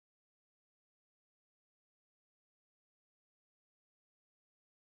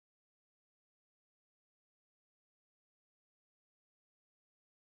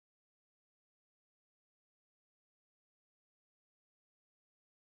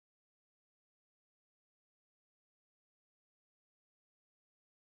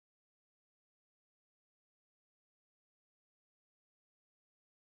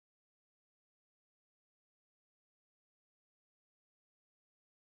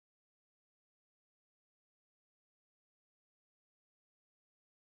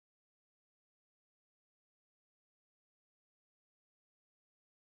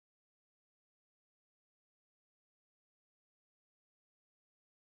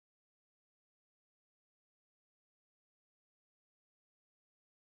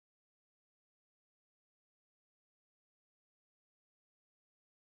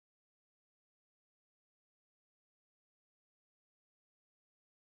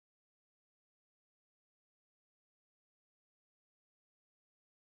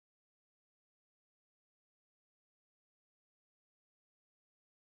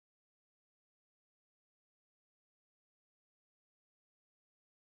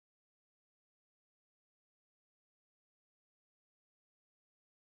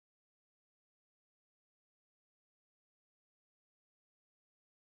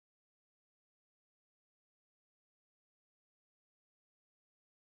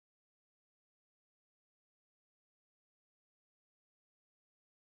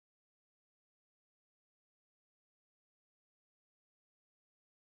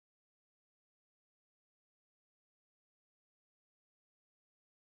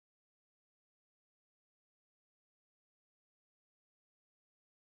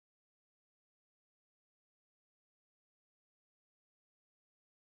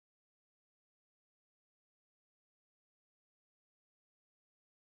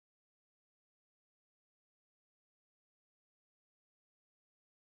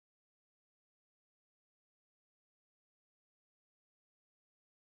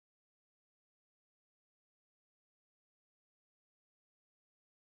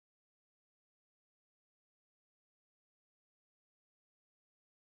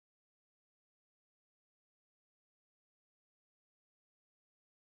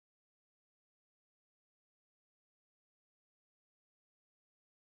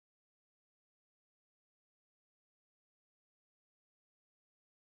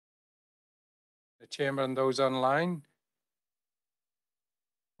the Chamber and those online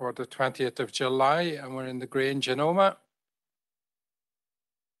for the 20th of July, and we're in the Grange in Omagh.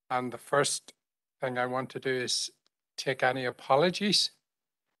 And the first thing I want to do is take any apologies.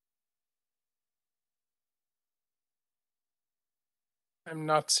 I'm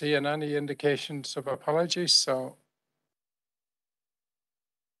not seeing any indications of apologies, so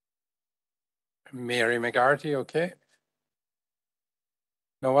Mary McGarty, okay.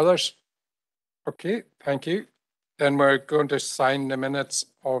 No others? Okay, thank you. Then we're going to sign the minutes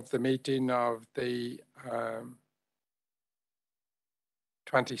of the meeting of the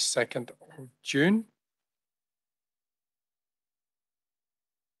 22nd of June.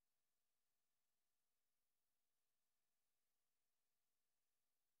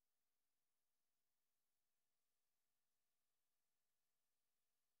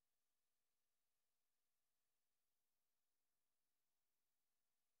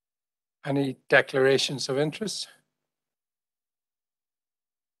 Any declarations of interest?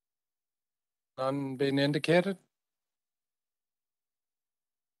 None being indicated?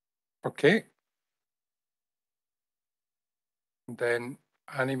 Okay. Then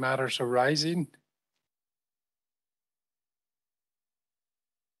any matters arising?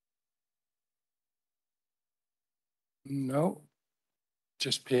 No.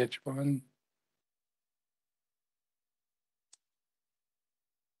 Just page 1.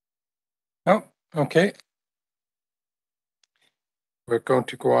 Oh, okay. We're going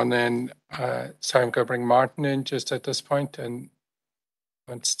to go on then. So I'm going to bring Martin in just at this point and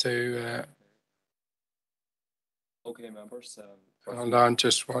wants to. Okay, members. Hold on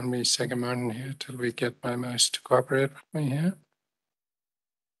just 1 wee second, Martin, here till we get my mouse to cooperate with me here.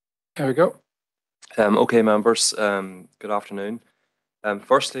 There we go. Okay, members. Good afternoon.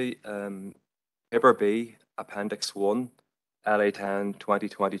 Firstly, Paper B, Appendix 1, LA10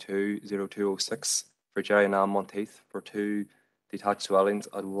 2022-0206 for Jerry and Ann Monteith for 2 detached dwellings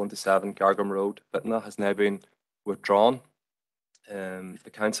at 1 to 7 Gargam Road, Fitna, has now been withdrawn.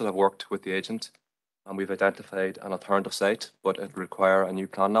 The council have worked with the agent and we've identified an alternative site, but it will require a new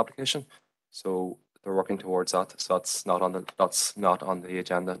planning application. So they're working towards that. So that's not on the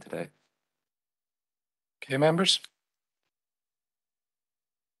agenda today. Okay, members.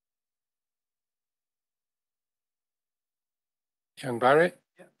 Young Barry.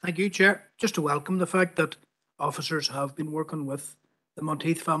 Yeah, thank you, Chair. Just to welcome the fact that officers have been working with the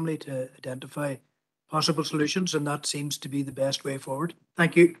Monteith family to identify possible solutions, and that seems to be the best way forward.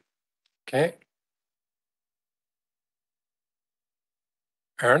 Thank you. Okay.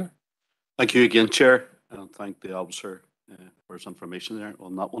 Aaron. Thank you again, Chair, and thank the officer for his information there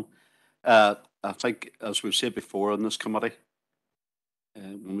on that one. I think, as we've said before in this committee,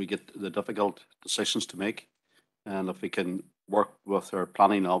 when we get the difficult decisions to make, and if we can work with our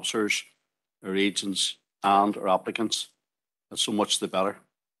planning officers, our agents, and our applicants, so much the better.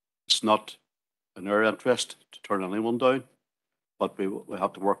 It's not in our interest to turn anyone down, but we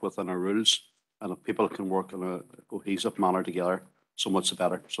have to work within our rules, and if people can work in a cohesive manner together, so much the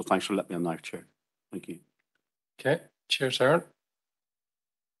better. So thanks for letting me in there, Chair. Thank you. Okay, cheers, Aaron.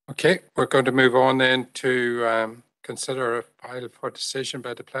 Okay, we're going to move on then to consider a file for decision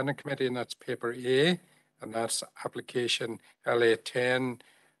by the Planning Committee, and that's paper A, and that's application LA10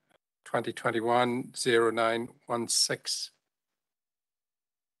 2021-0916.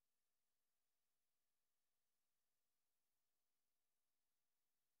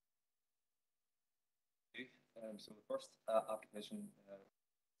 So the first application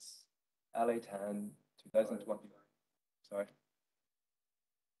is LA10 2021. Sorry.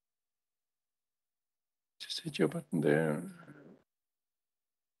 Just hit your button there.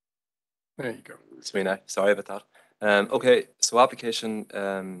 There you go. It's me now. Sorry about that. Okay, so application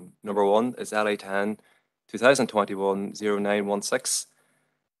number 1 is LA10 2021-0916.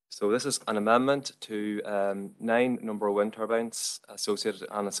 So this is an amendment to 9 number of wind turbines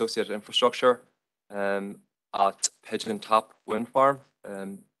associated infrastructure at Pigeon Top Wind Farm.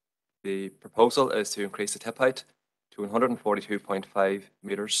 The proposal is to increase the tip height to 142.5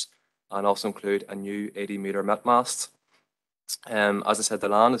 metres and also include a new 80-metre met mast. As I said, the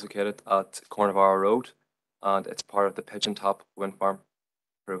land is located at Cornavara Road and it's part of the Pigeon Top Wind Farm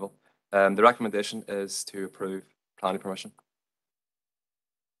approval. The recommendation is to approve planning permission.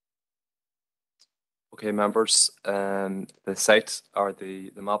 Okay, members, the site or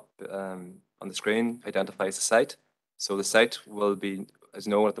the map on the screen identifies the site. So the site is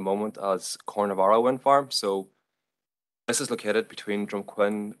known at the moment as Cornavara Wind Farm. So this is located between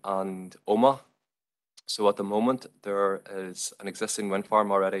Drumquin and Omagh. So at the moment there is an existing wind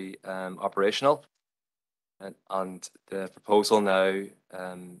farm already operational, and the proposal now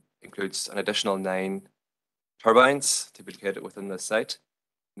includes an additional 9 turbines to be located within the site.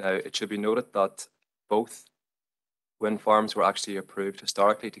 Now, it should be noted that both wind farms were actually approved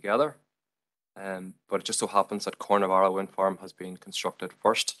historically together, but it just so happens that Cornavara Wind Farm has been constructed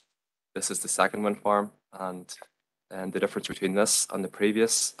first. This is the second wind farm, and the difference between this and the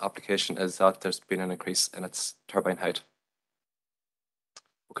previous application is that there's been an increase in its turbine height.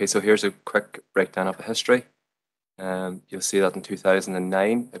 Okay, so here's a quick breakdown of the history. You'll see that in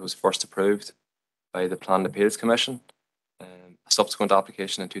 2009, it was first approved by the Planning Appeals Commission. A subsequent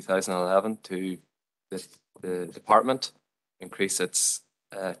application in 2011 to the department increased its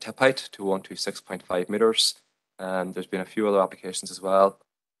tip height to 126.5 metres. There's been a few other applications as well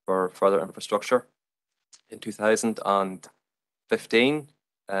for further infrastructure. In 2015,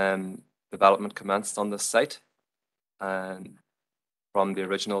 development commenced on this site from the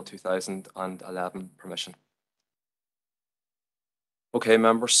original 2011 permission. Okay,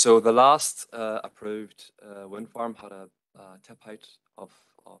 members, so the last approved wind farm had a tip height of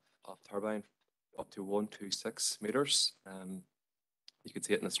turbine up to 126 metres. You can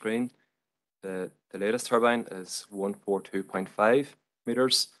see it on the screen. The latest turbine is 142.5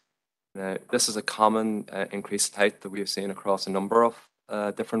 metres. Now, this is a common increase in height that we have seen across a number of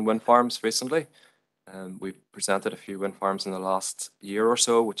different wind farms recently. We've presented a few wind farms in the last year or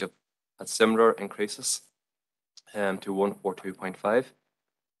so which have had similar increases to 142.5.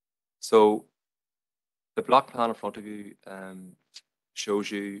 So the block plan in front of you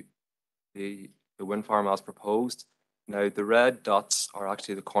shows you the wind farm as proposed. Now, the red dots are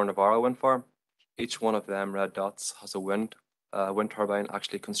actually the Cornavara wind farm. Each one of them red dots has a wind turbine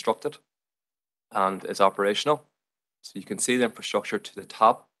actually constructed and is operational. So you can see the infrastructure to the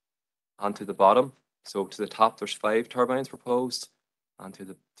top and to the bottom. So to the top, there's 5 turbines proposed, and to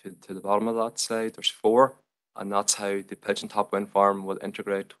the bottom of that side, there's 4. And that's how the Pigeon Top wind farm will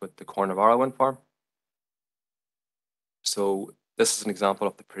integrate with the Cornavara wind farm. So this is an example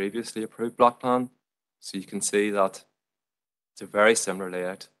of the previously approved block plan. So you can see that it's a very similar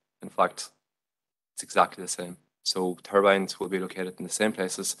layout. In fact, it's exactly the same. So turbines will be located in the same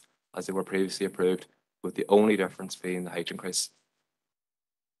places as they were previously approved, with the only difference being the height increase.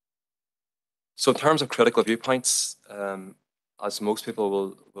 So in terms of critical viewpoints, as most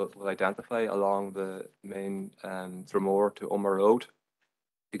people will identify along the main Dromore to Omagh Road,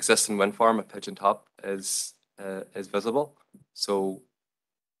 the existing wind farm at Pigeon Top is visible. So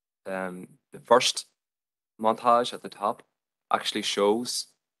the first montage at the top actually shows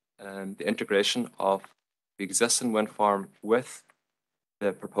the integration of the existing wind farm with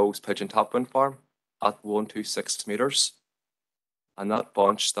the proposed Pigeon Top wind farm at 126 metres. And that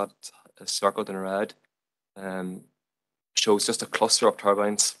bunch that is circled in red shows just a cluster of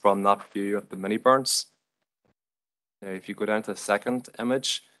turbines from that view of the mini burns. Now, if you go down to the second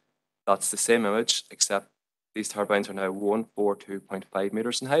image, that's the same image, except these turbines are now 142.5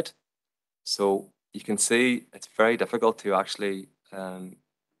 metres in height. So you can see it's very difficult to actually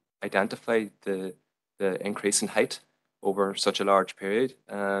identify the increase in height over such a large period.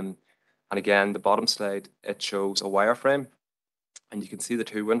 And again, the bottom slide, it shows a wireframe, and you can see the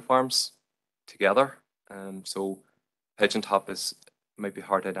 2 wind farms together. So Pigeon Top might be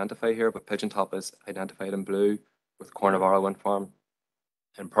hard to identify here, but Pigeon Top is identified in blue with Cornavara wind farm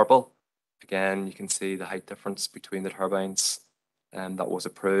in purple. Again, you can see the height difference between the turbines that was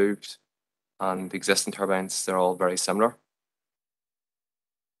approved and the existing turbines. They're all very similar.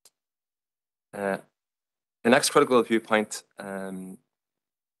 The next critical viewpoint that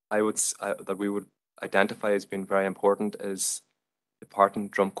we would identify as being very important is departing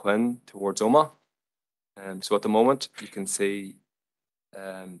Drumquin towards Omagh. So at the moment, you can see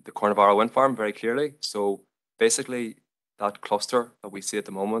the Cornavara wind farm very clearly. So basically, that cluster that we see at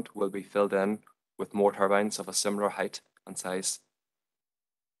the moment will be filled in with more turbines of a similar height and size.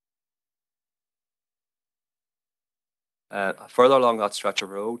 Further along that stretch of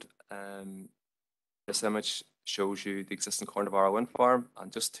road, this image shows you the existing Cornavara wind farm,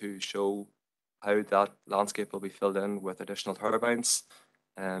 and just to show how that landscape will be filled in with additional turbines.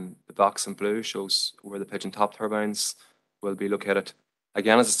 The box in blue shows where the Pigeon Top turbines will be located.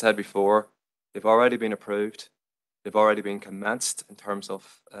 Again, as I said before, they've already been approved. They've already been commenced in terms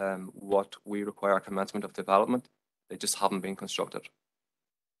of what we require commencement of development. They just haven't been constructed.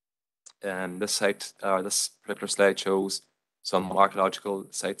 This particular slide shows some archaeological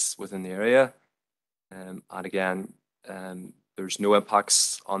sites within the area. And again, there's no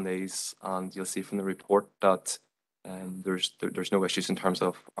impacts on these, and you'll see from the report that there's no issues in terms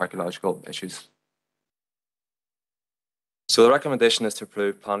of archaeological issues. So the recommendation is to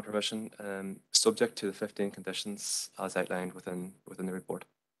approve planning permission subject to the 15 conditions as outlined within the report.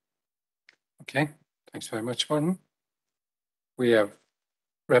 Okay, thanks very much, Martin. We have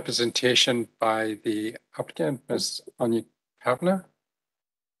representation by the applicant, Ms. Anya Kavanagh.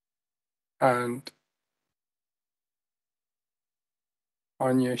 And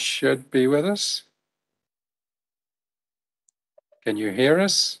Anya should be with us. Can you hear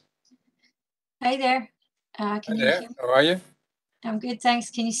us? Hi there. Hi Can you there. hear me? How are you? I'm good, thanks.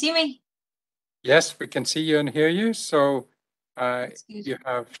 Can you see me? Yes, we can see you and hear you. So That's good. you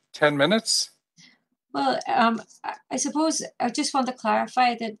have 10 minutes. Well, I suppose I just want to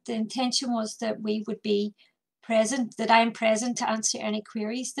clarify that the intention was that we would be present, that I'm present to answer any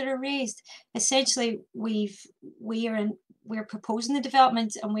queries that are raised. Essentially, we're proposing the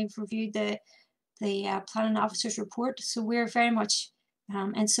development and we've reviewed the planning officer's report. So we're very much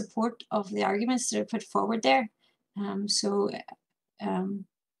in support of the arguments that are put forward there.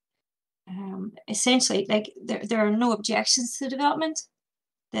 Essentially, like there are no objections to the development.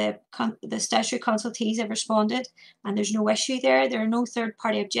 The statutory consultees have responded, and there's no issue there. There are no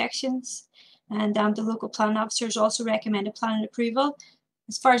third-party objections, and the local planning officers also recommended planning approval.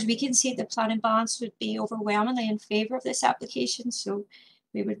 As far as we can see, the planning balance would be overwhelmingly in favour of this application. So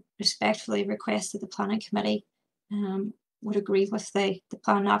we would respectfully request that the planning committee would agree with the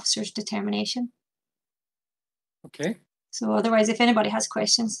planning officer's determination. Okay. So otherwise, if anybody has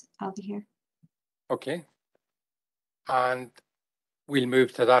questions, I'll be here. Okay. And we'll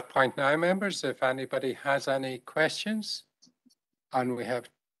move to that point now, members, if anybody has any questions. And we have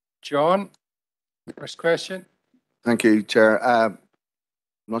John, first question. Thank you, Chair. I'm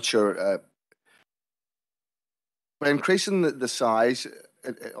not sure. By increasing the size,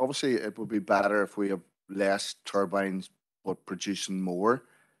 obviously it would be better if we have less turbines but producing more.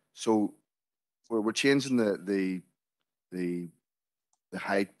 So we're changing the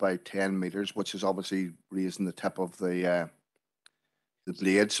height by 10 meters, which is obviously raising the tip of the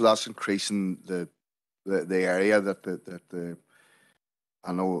blade. So that's increasing the area that the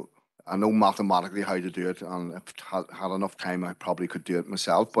I know mathematically how to do it, and if I had enough time, I probably could do it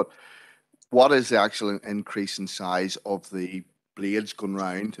myself. But what is the actual increase in size of the blades going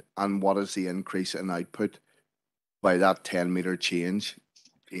round, and what is the increase in output by that 10-meter change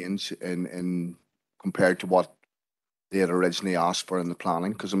in compared to what they had originally asked for in the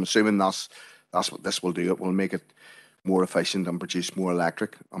planning? Because I'm assuming that's what this will do. It will make it more efficient and produce more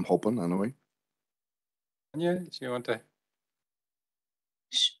electric. I'm hoping, anyway. Yeah, do you want to?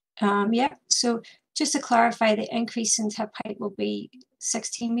 Yeah, so just to clarify, the increase in tip height will be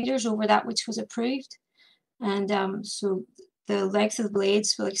 16 meters over that which was approved. And so the length of the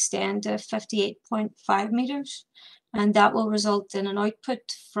blades will extend to 58.5 meters. And that will result in an output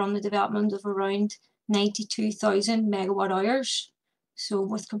from the development of around 92,000 megawatt hours. So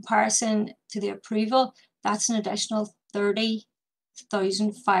with comparison to the approval, that's an additional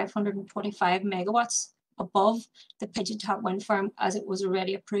 30,525 megawatts above the Pigeon Top wind farm as it was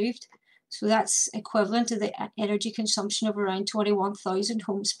already approved. So that's equivalent to the energy consumption of around 21,000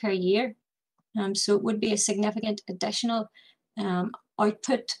 homes per year. So it would be a significant additional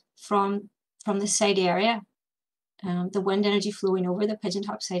output from the site area, the wind energy flowing over the Pigeon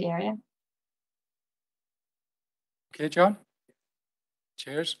Top site area. Okay, John.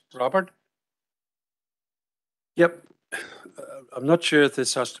 Cheers. Robert? Yep. I'm not sure if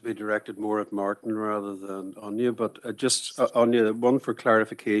this has to be directed more at Martin rather than Anya, but just Anya, one for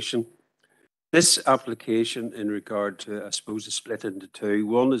clarification. This application in regard to, I suppose, is split into two.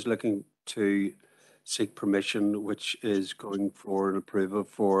 One is looking to seek permission, which is going for an approval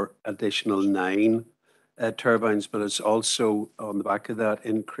for additional 9 turbines, but it's also on the back of that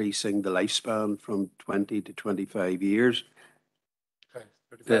increasing the lifespan from 20 to 25 years.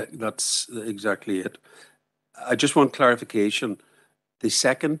 Okay, That's exactly it. I just want clarification. The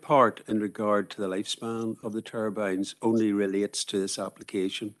second part in regard to the lifespan of the turbines only relates to this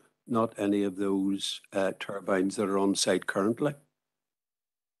application, not any of those turbines that are on site currently.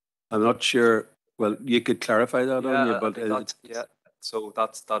 I'm not sure. Well, you could clarify that on you, but so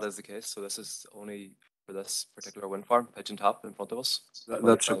that is the case. So this is only for this particular wind farm, Pigeon Top, in front of us.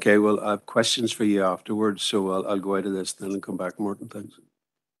 That's okay. Well, I have questions for you afterwards, so I'll go out of this then and come back, Martin. Thanks.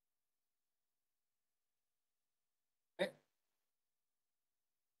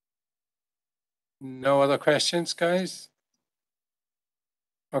 No other questions, guys?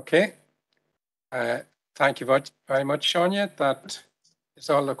 Okay. Thank you very much, Sonia. That is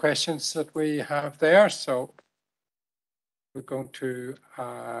all the questions that we have there. So we're going to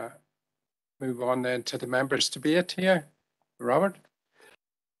move on then to the members' debate here. Robert?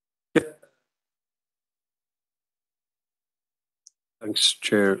 Thanks,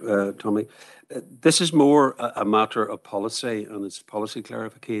 Chair Tommy. This is more a matter of policy, and it's policy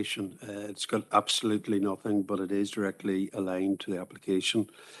clarification. It's got absolutely nothing, but it is directly aligned to the application.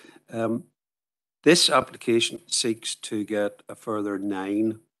 This application seeks to get a further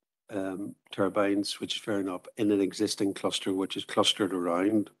 9 turbines, which is fair enough, in an existing cluster, which is clustered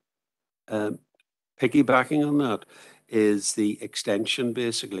around. Piggybacking on that is the extension,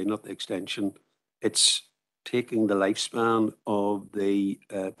 basically, not the extension. It's taking the lifespan of the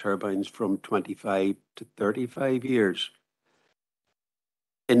turbines from 25 to 35 years.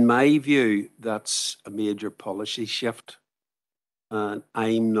 In my view, that's a major policy shift. And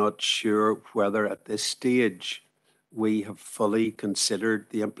I'm not sure whether at this stage we have fully considered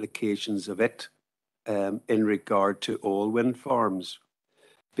the implications of it in regard to all wind farms.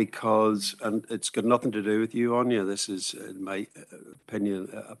 Because, and it's got nothing to do with you, Anya, this is, in my opinion,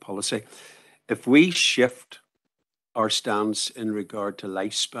 a policy. If we shift our stance in regard to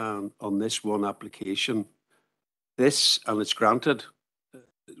lifespan on this one application, this, and it's granted,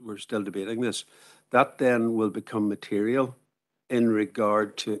 we're still debating this, that then will become material in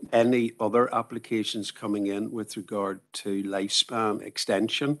regard to any other applications coming in with regard to lifespan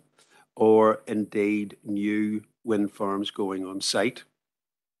extension or indeed new wind farms going on site.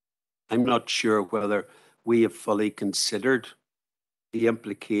 I'm not sure whether we have fully considered the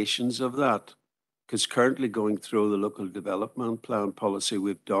implications of that, because currently going through the local development plan policy,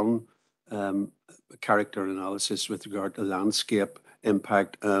 we've done a character analysis with regard to landscape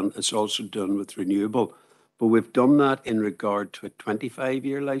impact, and it's also done with renewable. But we've done that in regard to a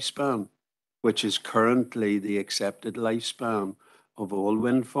 25-year lifespan, which is currently the accepted lifespan of all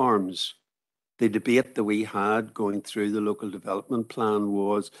wind farms. The debate that we had going through the local development plan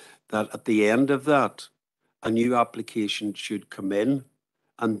was that at the end of that, a new application should come in,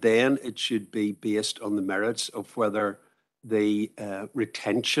 and then it should be based on the merits of whether the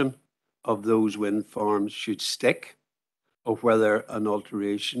retention of those wind farms should stick or whether an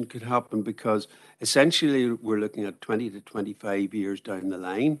alteration could happen, because essentially we're looking at 20 to 25 years down the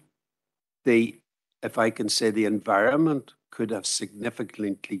line. If I can say, the environment could have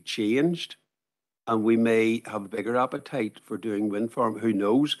significantly changed, and we may have a bigger appetite for doing wind farm, who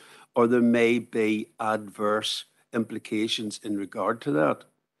knows, or there may be adverse implications in regard to that.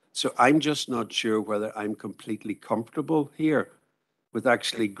 So I'm just not sure whether I'm completely comfortable here with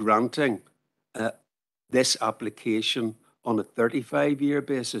actually granting this application on a 35-year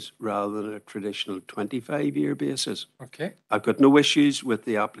basis rather than a traditional 25-year basis. Okay. I've got no issues with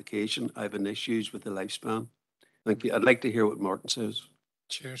the application. I have an issues with the lifespan. Thank you. I'd like to hear what Martin says.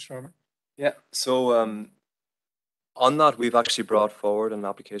 Cheers, Robert. Yeah, so on that, we've actually brought forward an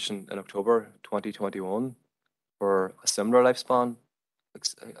application in October 2021 for a similar lifespan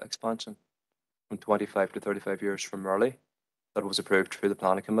expansion from 25 to 35 years from Merley that was approved through the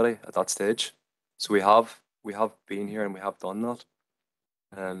planning committee at that stage. So we have been here and we have done that.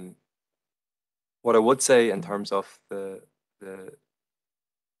 What I would say in terms of the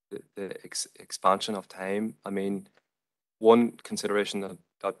expansion of time, I mean, one consideration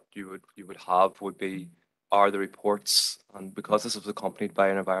that you would have would be, are the reports, and because this was accompanied by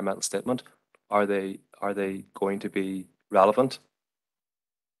an environmental statement, are they going to be relevant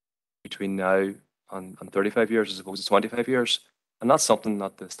between now and 35 years as opposed to 25 years? And that's something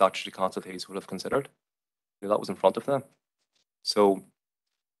that the statutory consultees would have considered. You know, that was in front of them. So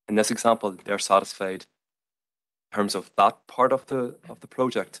in this example, they're satisfied in terms of that part of the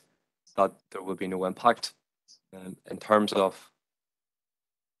project that there will be no impact. In terms of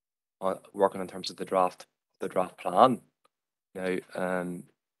working in terms of the draft plan. Now,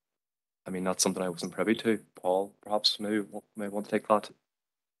 I mean, that's something I wasn't privy to. Paul, perhaps may want to take that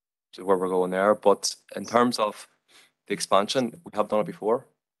to where we're going there. But in terms of the expansion, we have done it before,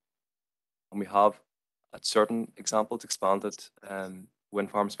 and we have at certain examples expanded wind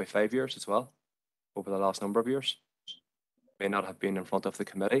farms by 5 years as well over the last number of years. May not have been in front of the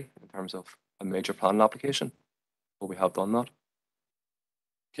committee in terms of a major planning application, but we have done that.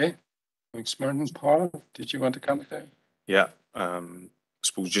 Okay. Thanks, Martin. Paul, did you want to comment there? Yeah, I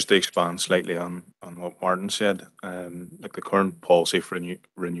suppose just to expand slightly on what Martin said, like the current policy for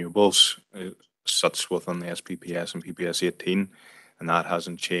renewables sits within the SPPS and PPS 18, and that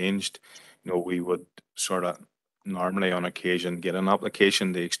hasn't changed. You know, we would sort of normally on occasion get an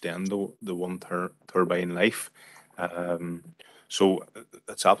application to extend the one turbine life. So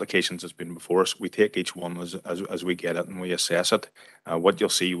it's applications that's been before us. We take each one as we get it and we assess it. What you'll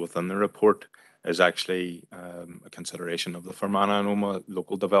see within the report is actually a consideration of the Fermanagh and Omagh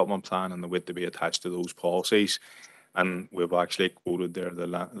local development plan and the weight to be attached to those policies. And we've actually quoted there the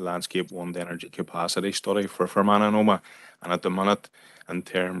landscape wind energy capacity study for Fermanagh. And at the minute, in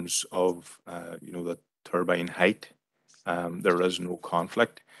terms of the turbine height, there is no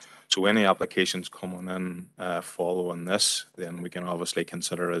conflict. So any applications coming in following this, then we can obviously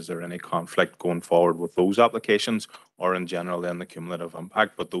consider, is there any conflict going forward with those applications, or in general then the cumulative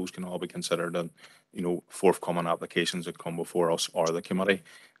impact, but those can all be considered in forthcoming applications that come before us or the committee,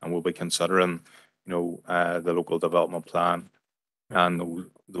 and we'll be considering the local development plan and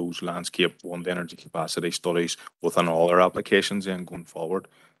those landscape wind energy capacity studies within all our applications then going forward.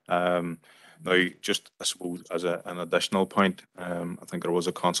 Now, just I suppose as an additional point, I think there was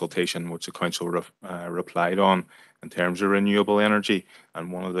a consultation which the council replied on in terms of renewable energy,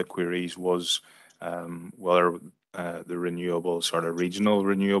 and one of the queries was whether the renewable sort of regional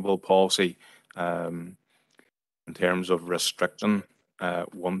renewable policy in terms of restricting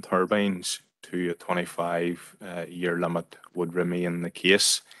wind turbines to a 25-year limit would remain the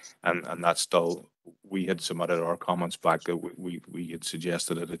case, and that's still. We had submitted our comments back that we had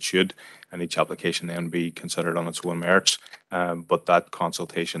suggested that it should, and each application then be considered on its own merits. But that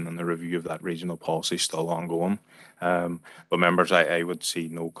consultation and the review of that regional policy is still ongoing. But members, I would see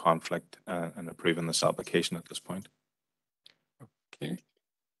no conflict in approving this application at this point. Okay.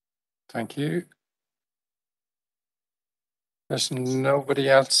 Thank you. There's nobody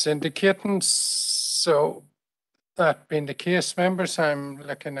else indicating, so that being the case, members, I'm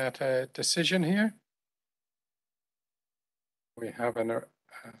looking at a decision here. We have a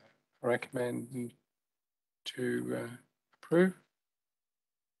recommend to approve.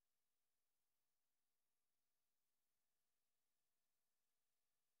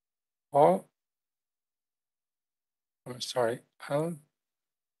 Paul? Oh, sorry, Alan?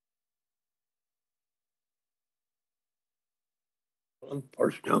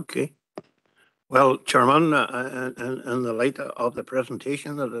 Okay. Well, Chairman, in the light of the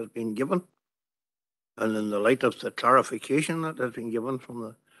presentation that has been given, and in the light of the clarification that has been given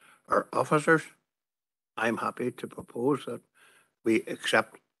from our officers, I'm happy to propose that we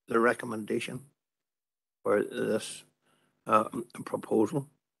accept the recommendation for this proposal.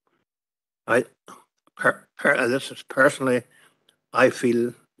 This is personally, I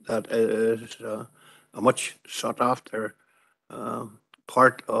feel that it is a much sought after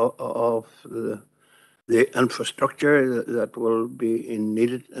part of the infrastructure that will be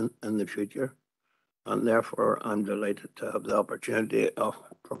needed in the future, and therefore I'm delighted to have the opportunity of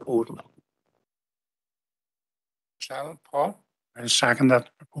proposing. Alan, Paul? I second that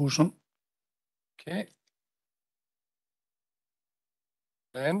proposal. Okay.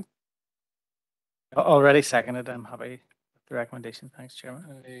 Glenn? Already seconded. I'm happy with the recommendation. Thanks,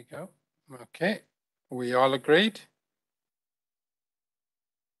 Chairman. There you go. Okay. We all agreed?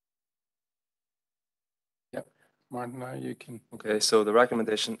 Yep. Martin, now you can. Okay, so the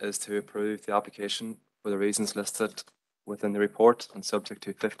recommendation is to approve the application for the reasons listed within the report and subject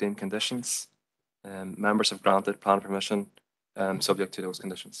to 15 conditions. Members have granted plan permission subject to those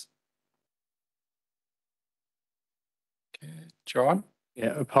conditions. Okay. John?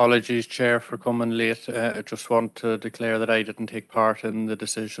 Yeah, apologies, Chair, for coming late. I just want to declare that I didn't take part in the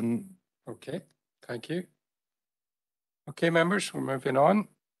decision. Okay, thank you. Okay, members, we're moving on.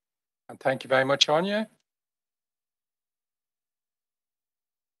 And thank you very much, Anya.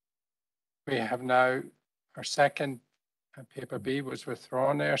 We have now our second paper B was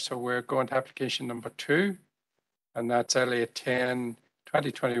withdrawn there, so we're going to application number 2, and that's LA 10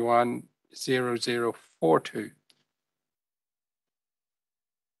 2021 0042.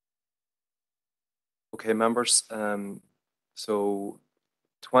 Okay, members. So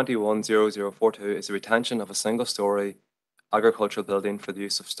 210042 is a retention of a single-story agricultural building for the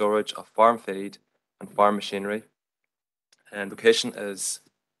use of storage of farm feed and farm machinery. And location is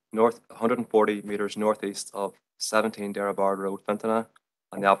 140 meters northeast of 17 Derribard Road, Fintona,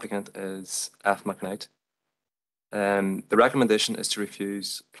 and the applicant is F. McKnight. The recommendation is to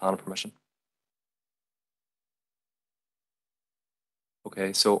refuse plan permission.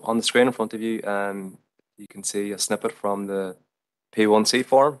 Okay, so on the screen in front of you, you can see a snippet from the P1C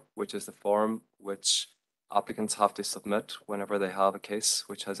form, which is the form which applicants have to submit whenever they have a case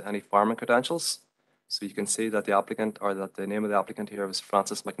which has any farming credentials. So you can see that the applicant, or that the name of the applicant here was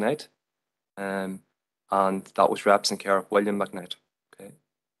Francis McKnight, and that was reps in care of William McKnight. Okay,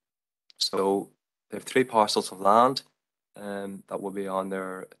 so they have 3 parcels of land that will be on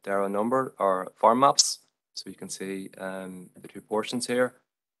their DERA number or farm maps. So you can see the 2 portions here,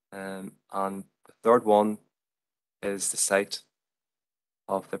 and the third one is the site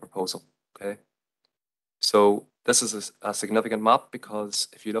of the proposal. Okay, so this is a significant map because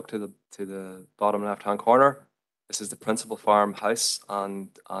if you look to the bottom left-hand corner, This is the principal farmhouse and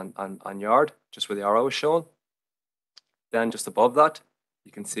yard, just where the arrow is shown. Then just above that,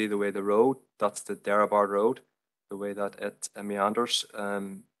 you can see the way the road, that's the Derrybard Road, the way that it meanders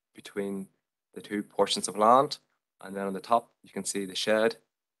between the two portions of land. And then on the top, you can see the shed,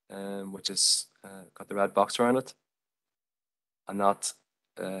 which is got the red box around it. And that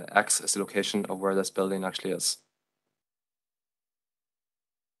X is the location of where this building actually is.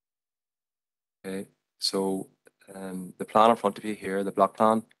 Okay, so the plan in front of you here, the block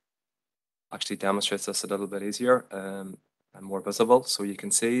plan, actually demonstrates this a little bit easier and more visible. So you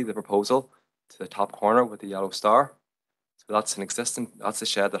can see the proposal to the top corner with the yellow star. So that's that's a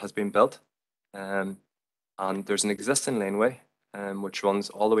shed that has been built. And there's an existing laneway which runs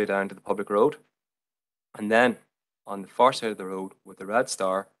all the way down to the public road. And then on the far side of the road with the red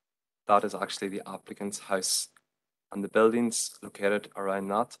star, that is actually the applicant's house. And the buildings located around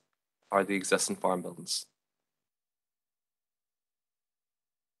that are the existing farm buildings.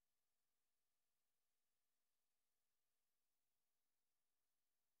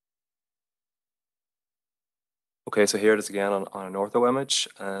 Okay, so here it is again on an ortho image.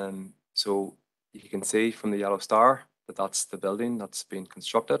 So you can see from the yellow star that that's the building that's being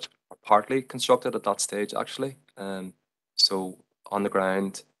constructed, or partly constructed at that stage actually. So on the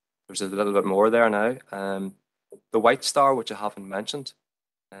ground, there's a little bit more there now. The white star, which I haven't mentioned,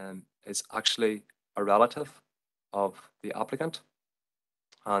 is actually a relative of the applicant.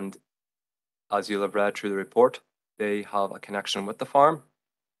 And as you'll have read through the report, they have a connection with the farm.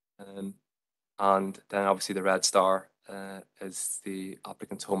 And then obviously the red star is the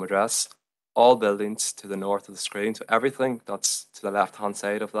applicant's home address. All buildings to the north of the screen, so everything that's to the left-hand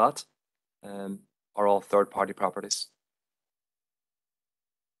side of that are all third-party properties.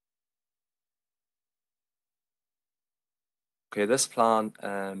 Okay, this plan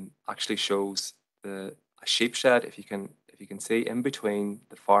actually shows a sheep shed, if you can see, in between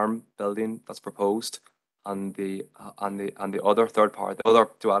the farm building that's proposed and the other third part, the other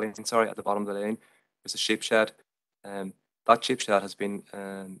dwelling, sorry, at the bottom of the lane, there's a sheep shed. That sheep shed has been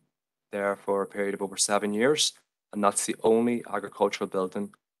there for a period of over 7 years, and that's the only agricultural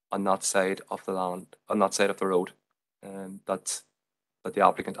building on that side of the land, on that side of the road, that the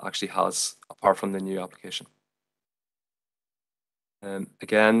applicant actually has, apart from the new application.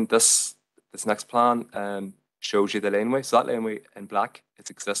 Again, this next plan shows you the laneway. So that laneway in black,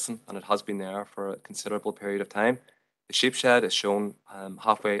 it's existing and it has been there for a considerable period of time. The sheep shed is shown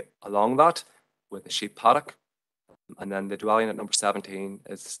halfway along that with the sheep paddock. And then the dwelling at number 17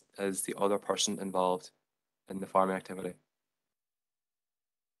 is the other person involved in the farming activity.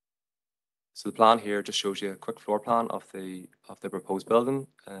 So the plan here just shows you a quick floor plan of the proposed building.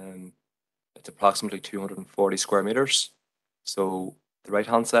 It's approximately 240 square meters. So the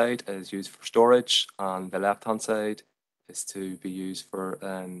right-hand side is used for storage, and the left-hand side is to be used for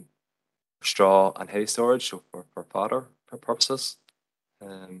straw and hay storage, so for fodder purposes.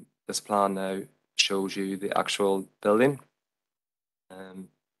 This plan now shows you the actual building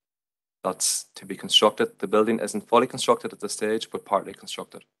that's to be constructed. The building isn't fully constructed at this stage, but partly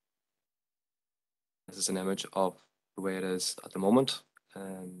constructed. This is an image of the way it is at the moment.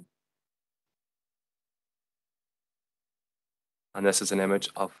 And this is an image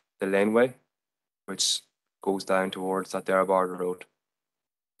of the laneway, which goes down towards that Derrybard Road.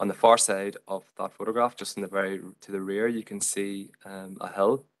 On the far side of that photograph, just in to the rear, you can see a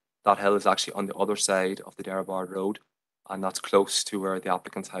hill. That hill is actually on the other side of the Derrybard Road, and that's close to where the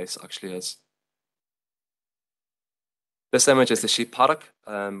applicant's house actually is. This image is the sheep paddock,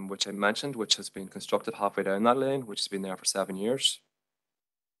 which I mentioned, which has been constructed halfway down that lane, which has been there for 7 years.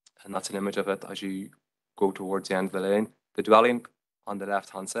 And that's an image of it as you go towards the end of the lane. The dwelling on the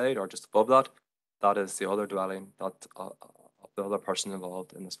left-hand side, or just above that, that is the other dwelling that of the other person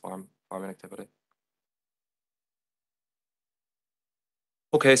involved in this farming activity.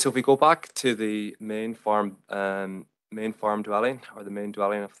 Okay, so if we go back to the main farm dwelling, or the main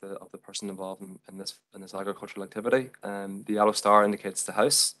dwelling of the person involved in this agricultural activity, the yellow star indicates the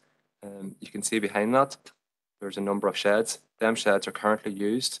house. You can see behind that there's a number of sheds. Them sheds are currently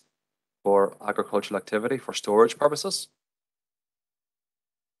used for agricultural activity for storage purposes.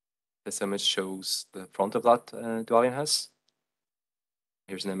 This image shows the front of that dwelling house.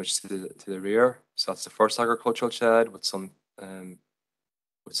 Here's an image to the rear. So that's the first agricultural shed with some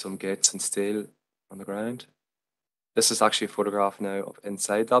gates and steel on the ground. This is actually a photograph now of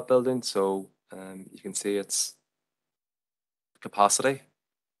inside that building, so you can see its capacity.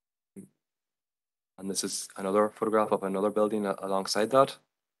 And this is another photograph of another building alongside that.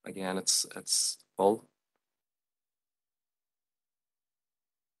 Again, it's full.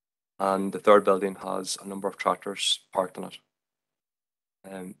 and the third building has a number of tractors parked in it.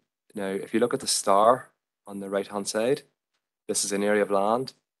 Now, if you look at the star on the right-hand side, this is an area of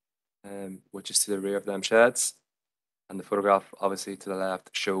land which is to the rear of them sheds, and the photograph, obviously to the left,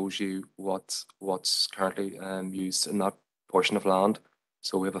 shows you what's currently used in that portion of land.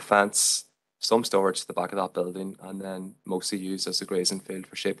 So we have a fence, some storage at the back of that building, and then mostly used as a grazing field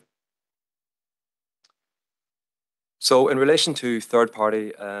for sheep. So in relation to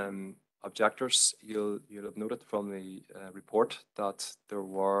third-party objectors, you'll have noted from the report that there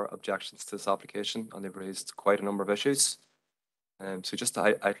were objections to this application, and they've raised quite a number of issues. So just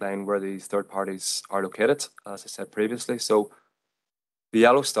to outline where these third parties are located, as I said previously. So the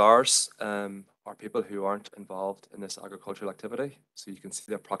yellow stars are people who aren't involved in this agricultural activity. So you can see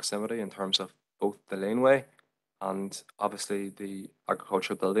their proximity in terms of both the laneway and obviously the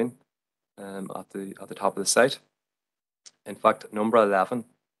agricultural building at the top of the site. In fact, number 11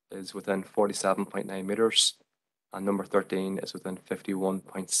 is within 47.9 metres and number 13 is within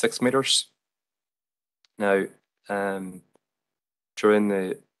 51.6 metres. Now, during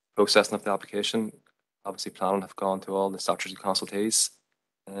the processing of the application, obviously planning have gone to all the statutory consultees,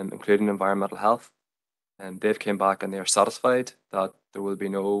 including environmental health, and they've came back and they are satisfied that there will be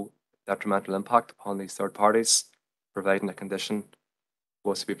no detrimental impact upon these third parties, providing a condition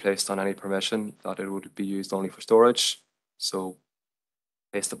was to be placed on any permission that it would be used only for storage. So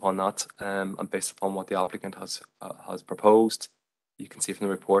based upon that, and based upon what the applicant has proposed, you can see from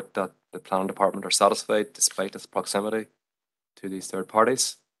the report that the planning department are satisfied despite its proximity to these third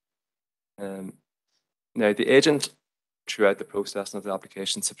parties. Now, the agent throughout the process of the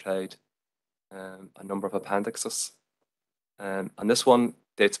application supplied a number of appendixes, and this one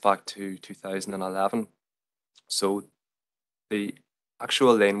dates back to 2011. So the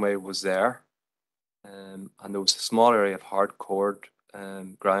actual laneway was there, and there was a small area of hard cord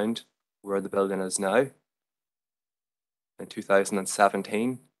ground where the building is now. In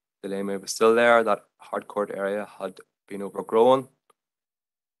 2017, the laneway was still there. That hard cord area had been overgrown.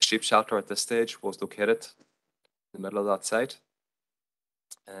 The sheep shelter at this stage was located in the middle of that site.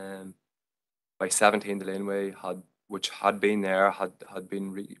 By 17, the laneway which had been there, had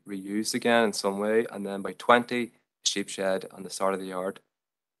been reused again in some way, and then by 20, the sheep shed and the start of the yard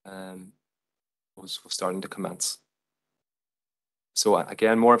was starting to commence. So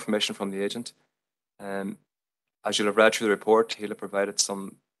again, more information from the agent. As you'll have read through the report, he's provided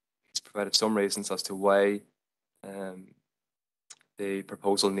some reasons as to why the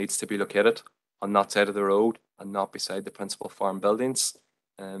proposal needs to be located on that side of the road and not beside the principal farm buildings.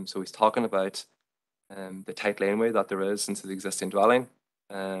 So he's talking about the tight laneway that there is into the existing dwelling,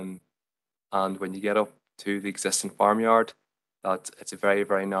 and when you get up to the existing farmyard, that it's a very,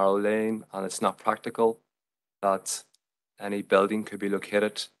 very narrow lane, and it's not practical that any building could be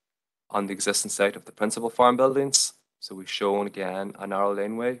located on the existing site of the principal farm buildings. So we've shown again a narrow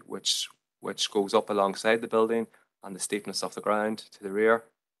laneway which goes up alongside the building and the steepness of the ground to the rear.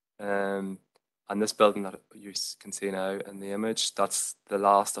 And this building that you can see now in the image, that's the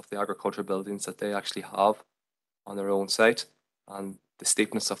last of the agricultural buildings that they actually have on their own site. And the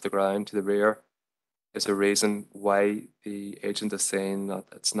steepness of the ground to the rear is a reason why the agent is saying that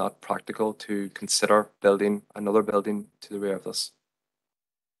it's not practical to consider building another building to the rear of this.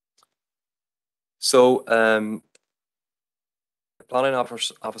 So the planning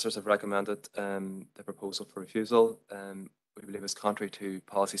officers have recommended the proposal for refusal. We believe is contrary to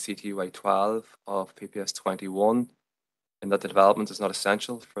policy CTUI 12 of PPS 21, in that the development is not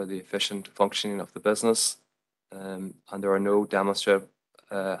essential for the efficient functioning of the business, and there are no demonstrated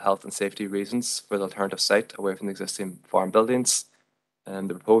health and safety reasons for the alternative site away from the existing farm buildings. And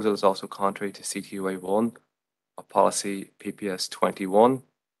the proposal is also contrary to CTUI 1 of policy PPS 21.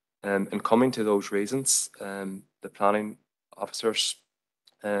 In coming to those reasons, the planning officers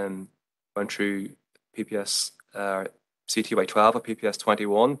went through PPS CTUI 12 of PPS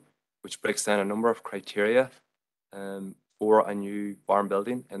 21, which breaks down a number of criteria for a new farm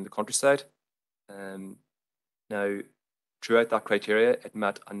building in the countryside. Now, throughout that criteria, it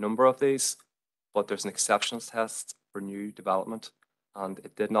met a number of these, but there's an exceptions test for new development, and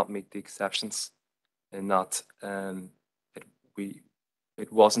it did not meet the exceptions in that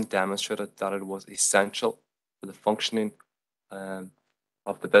it wasn't demonstrated that it was essential for the functioning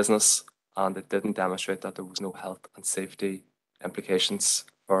of the business, and it didn't demonstrate that there was no health and safety implications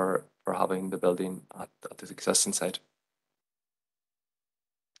for having the building at the existing site.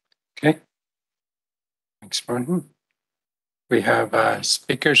 Okay. Thanks, Martin. We have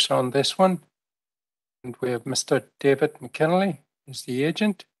speakers on this one, and we have Mr. David McKinley, who's the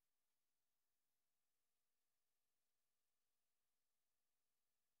agent.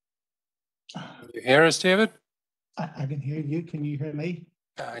 you hear us, David? I can hear you. Can you hear me?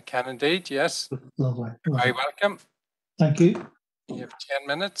 I can indeed, yes. Lovely. Very Lovely. welcome. Thank you. You have 10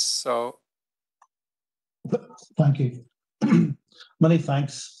 minutes, so Thank you. Many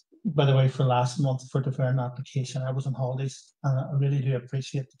thanks, by the way, for last month for deferring the application. I was on holidays and I really do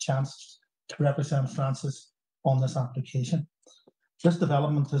appreciate the chance to represent Francis on this application. This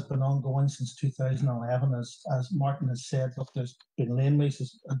development has been ongoing since 2011. As Martin has said, look, there's been laneways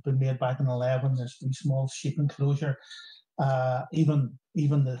have been made back in 11. There's been small sheep enclosure. Even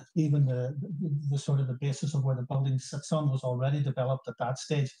the sort of the basis of where the building sits on was already developed at that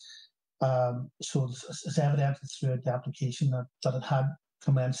stage. So it's evident throughout the application that it had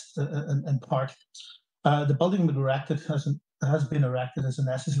commenced in part. The building has been erected as a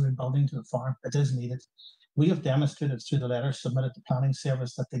necessary building to the farm. It is needed. We have demonstrated through the letter submitted to Planning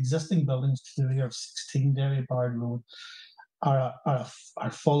Service that the existing buildings to the rear of 16 Dairy Bard Road are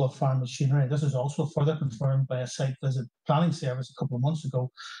full of farm machinery. This is also further confirmed by a site visit Planning Service a couple of months ago.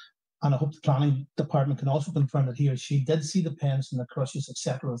 And I hope the planning department can also confirm that he or she did see the pens and the crushes,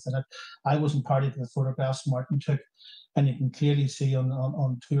 etc. within it. I wasn't party to the photographs Martin took, and you can clearly see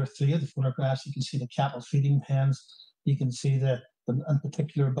on 2 or 3 of the photographs, you can see the cattle feeding pens. You can see in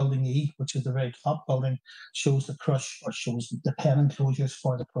particular building E, which is the very top building, shows the crush or shows the pen enclosures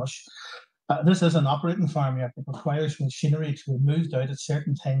for the crush. This is an operating farm yard that requires machinery to be moved out at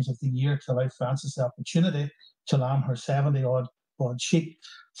certain times of the year to allow Frances the opportunity to lamb her 70-odd sheep.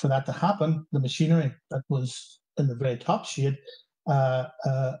 For that to happen, the machinery that was in the very top shade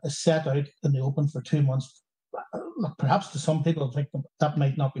is set out in the open for 2 months. Look, perhaps to some people think that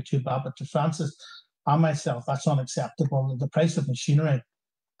might not be too bad, but to Francis and myself, that's unacceptable. The price of machinery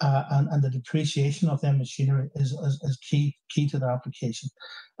and the depreciation of their machinery is key to the application.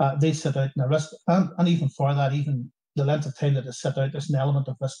 They set out in a risk, and even for that, even the length of time that is set out, there's an element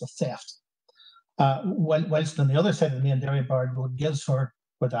of risk of theft. Whilst on the other side of the main Dairy Bard Road gives her,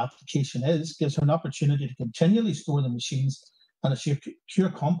 where the application is, gives her an opportunity to continually store the machines and a secure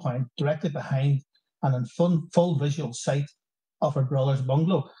compound directly behind and in full visual sight of her brother's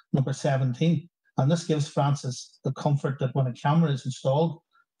bungalow, number 17. And this gives Francis the comfort that when a camera is installed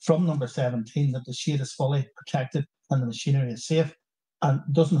from number 17, that the shade is fully protected and the machinery is safe and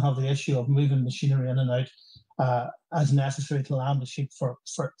doesn't have the issue of moving machinery in and out as necessary to lamb the sheep for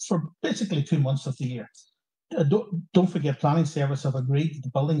basically 2 months of the year. Don't forget, Planning Service have agreed that the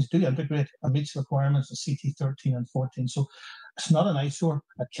buildings do integrate and meets requirements of CT 13 and 14. So it's not an eyesore,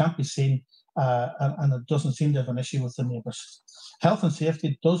 it can't be seen, and it doesn't seem to have an issue with the neighbours. Health and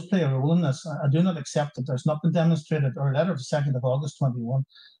safety does play a role in this. I do not accept that there's not been demonstrated. Our letter of the 2nd of August 21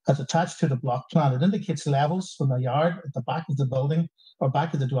 is attached to the block plan. It indicates levels from the yard at the back of the building or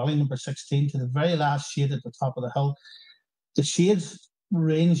back of the dwelling, number 16, to the very last shade at the top of the hill. The shades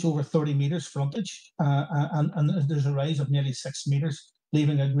range over 30 metres frontage, and there's a rise of nearly 6 metres,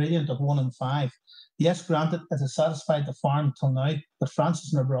 leaving a gradient of 1 and 5. Yes, granted, it has satisfied the farm till now, but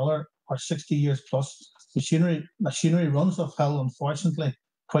Francis and her brother are 60 years plus. Machinery runs uphill, unfortunately,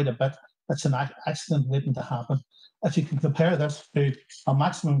 quite a bit. It's an accident waiting to happen. If you can compare this to a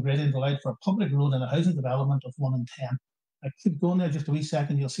maximum gradient allowed for a public road in a housing development of 1 in 10. I keep going there just a wee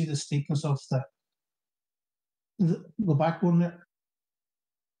second, you'll see the steepness of go back one there.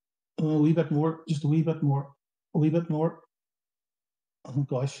 A wee bit more, just a wee bit more, a wee bit more. Oh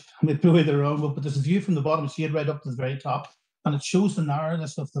gosh, I may be the wrong one, but there's a view from the bottom shade right up to the very top, and it shows the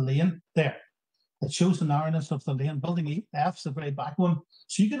narrowness of the lane there. It shows the narrowness of the lane. Building F's the very back one.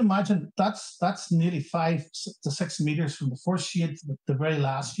 So you can imagine that's nearly 5 to 6 metres from the first shade to the very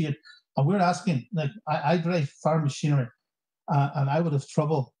last shade. And we're asking, like, I drive farm machinery, and I would have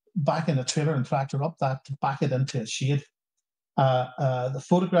trouble backing a trailer and tractor up that to back it into a shade. The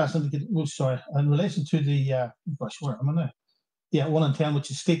photographs indicate, oh, sorry, in relation to the, gosh, where am I now? Yeah, 1 in 10, which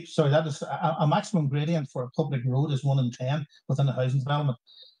is steep. Sorry, that is a maximum gradient for a public road is 1 in 10 within a housing development.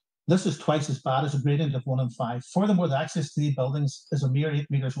 This is twice as bad as a gradient of 1 in 5. Furthermore, the access to the buildings is a mere 8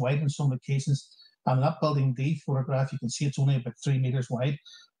 metres wide in some occasions. And that building D photograph, you can see it's only about 3 metres wide.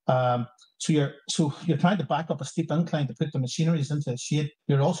 So you're trying to back up a steep incline to put the machineries into a shade.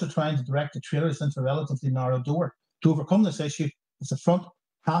 You're also trying to direct the trailers into a relatively narrow door. To overcome this issue, if the front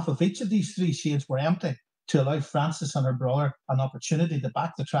half of each of these 3 shades were empty, to allow Frances and her brother an opportunity to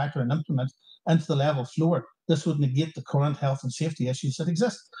back the tractor and implement into the level floor, this would negate the current health and safety issues that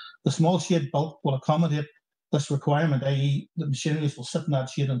exist. The small shade bulk will accommodate this requirement, i.e. the machineries will sit in that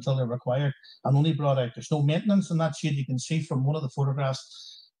shade until they're required and only brought out. There's no maintenance in that shade. You can see from one of the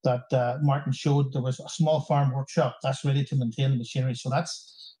photographs that Martin showed, there was a small farm workshop that's ready to maintain the machinery. So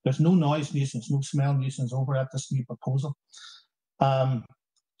there's no noise nuisance, no smell nuisance over at this new proposal.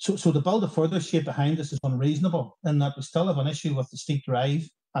 So to build a further shade behind this is unreasonable in that we still have an issue with the steep drive,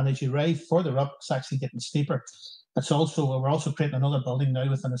 and as you drive further up, it's actually getting steeper. We're also creating another building now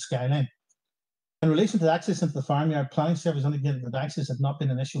within the skyline. In relation to the access into the farmyard, planning service indicated that access had not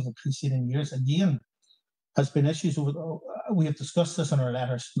been an issue for preceding years. Again, has been issues over. We have discussed this in our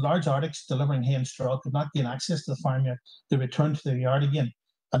letters. Large arctics delivering hay and straw could not gain access to the farmyard. They returned to their yard again.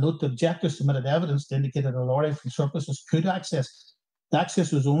 I note the objectors submitted evidence to indicate that a lorry from surpluses could access. The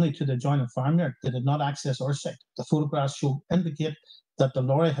access was only to the adjoining farmyard. They did not access our site. The photographs indicate that the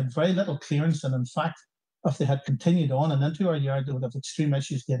lorry had very little clearance, and in fact, if they had continued on and into our yard, they would have extreme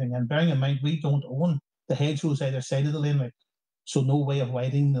issues getting in. Bearing in mind, we don't own the hedgerows either side of the laneway, so no way of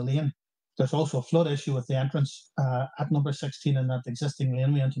widening the lane. There's also a flood issue with the entrance at number 16, and that existing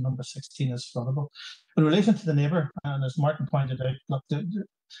laneway into number 16 is floodable. In relation to the neighbour, and as Martin pointed out, look,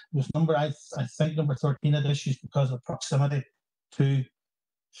 there's number, I think number 13 had issues because of proximity to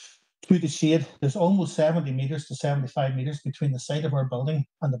the shade. There's almost 70 metres to 75 metres between the side of our building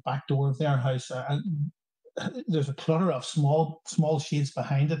and the back door of their house. There's a clutter of small shades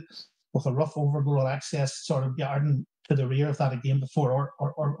behind it with a rough overgrown access sort of garden to the rear of that again before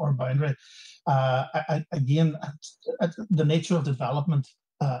our boundary. Again, the nature of development,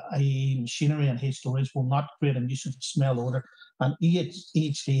 i.e. machinery and hay storage, will not create a nuisance of smell odour, and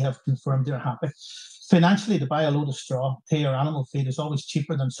EHD have confirmed they're happy. Financially, to buy a load of straw, hay or animal feed is always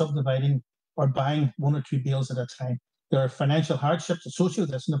cheaper than subdividing or buying 1 or 2 bales at a time. There are financial hardships associated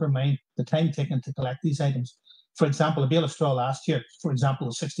with this, never mind the time taken to collect these items. For example, a bale of straw last year, for example,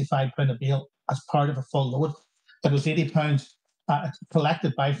 was £65 a bale as part of a full load. It was £80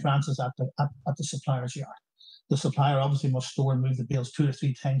 collected by Francis at the supplier's yard. The supplier obviously must store and move the bales 2 or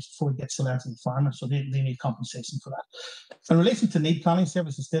 3 times before it gets sold to the farmer, so they need compensation for that. In relation to need, planning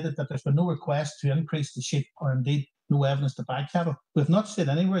services stated that there's been no request to increase the sheep, or indeed no evidence to buy cattle. We have not said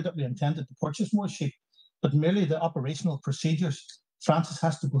anywhere that we intended to purchase more sheep, but merely the operational procedures Francis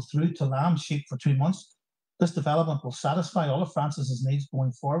has to go through to lamb sheep for 2 months. This development will satisfy all of Francis's needs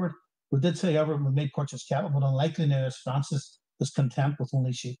going forward. We did say, however, we may purchase cattle, but unlikely now as Francis is content with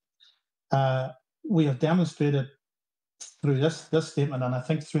only sheep. We have demonstrated through this statement, and I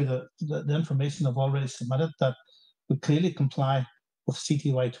think through the information I've already submitted, that we clearly comply with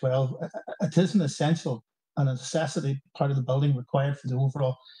CTY 12. It is an essential and a necessity part of the building required for the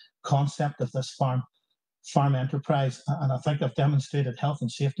overall concept of this farm enterprise, and I think I've demonstrated health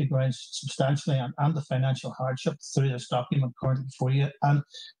and safety grounds substantially and the financial hardship through this document currently before you, and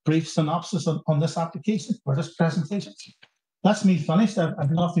brief synopsis on this application or this presentation. That's me finished.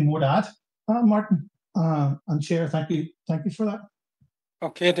 I've nothing more to add. Martin and Chair, thank you for that.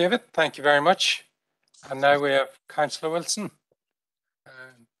 Okay, David, thank you very much. And now we have Councillor Wilson.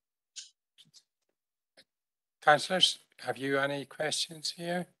 Councillors, have you any questions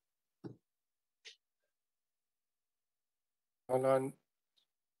here? Hold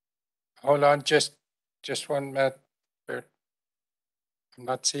on, just 1 minute. I'm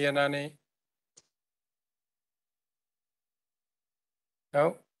not seeing any.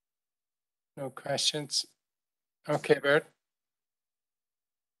 No questions. Okay, Bert.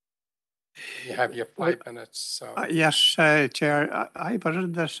 You have your 5 minutes. So. Yes, Chair. I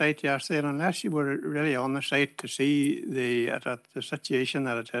visited the site yesterday, and unless you were really on the site to see the situation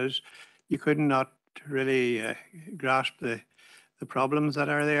that it is, you could not really grasp the problems that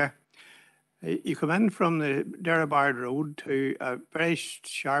are there. You come in from the Derrybard Road to a very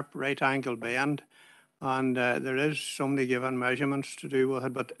sharp right angle bend, and there is somebody given measurements to do with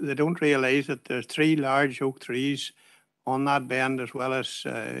it, but they don't realise that there's 3 large oak trees on that bend, as well as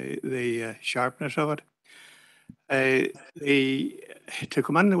the sharpness of it. To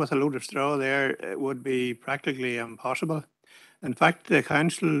come in with a load of straw there would be practically impossible. In fact, the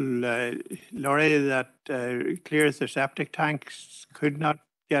council lorry that clears the septic tanks could not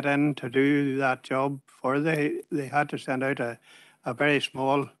get in to do that job for they had to send out a very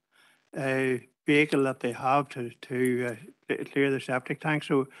small vehicle that they have to clear the septic tank.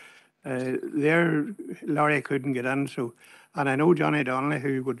 So their lorry couldn't get in. So, and I know Johnny Donnelly,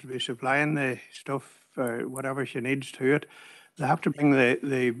 who would be supplying the stuff or whatever she needs to it, they have to bring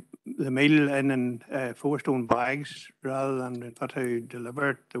the meal in 4-stone bags rather than have to deliver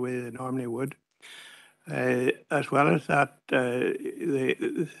it the way they normally would. As well as that,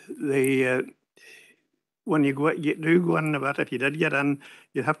 when you do go in a bit, if you did get in,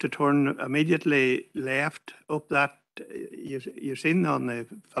 you have to turn immediately left up that. You've seen on the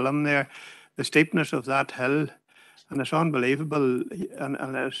film there the steepness of that hill, and it's unbelievable.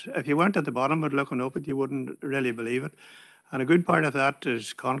 And if you weren't at the bottom but looking up it, you wouldn't really believe it. And a good part of that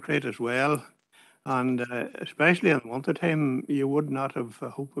is concrete as well. And especially in winter time, you would not have a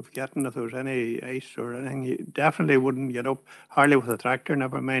hope of getting, if there was any ice or anything, you definitely wouldn't get up, hardly with a tractor,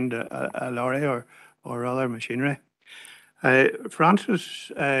 never mind a lorry or other machinery.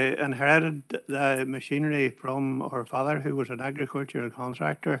 Frances inherited the machinery from her father, who was an agricultural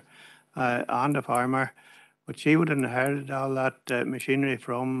contractor and a farmer, but she would have inherited all that machinery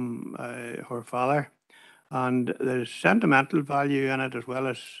from her father. And there's sentimental value in it as well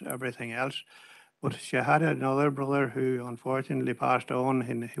as everything else. But she had another brother who unfortunately passed on,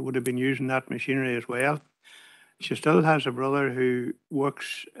 and he would have been using that machinery as well. She still has a brother who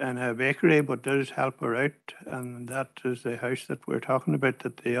works in a bakery but does help her out, and that is the house that we're talking about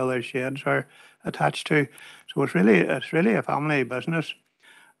that the other sheds are attached to. So it's really a family business.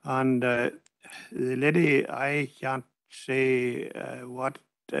 And the lady, I can't say what,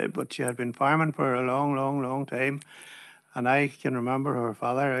 but she had been farming for a long time. And I can remember her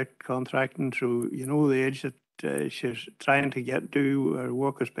father out contracting through, you know, the age that she's trying to do her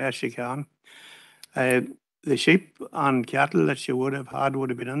work as best she can. The sheep and cattle that she would have had would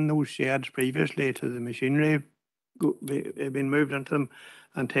have been in those sheds previously to the machinery been moved into them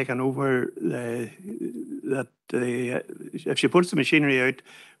and taken over. If she puts the machinery out,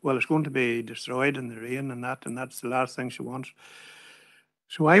 well, it's going to be destroyed in the rain and that's the last thing she wants.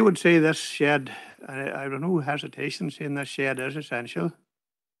 So I would say this shed, I have no hesitation saying this shed is essential.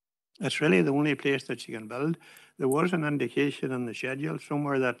 It's really the only place that you can build. There was an indication in the schedule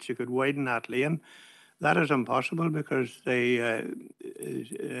somewhere that you could widen that lane. That is impossible because the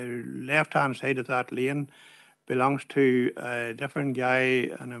left-hand side of that lane belongs to a different guy,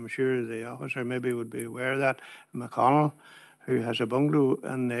 and I'm sure the officer maybe would be aware of that, McConnell, who has a bungalow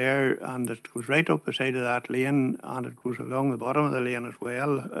in there, and it goes right up the side of that lane, and it goes along the bottom of the lane as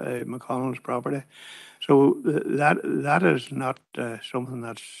well, McConnell's property. So that is not something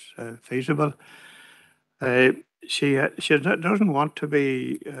that's feasible. She doesn't want to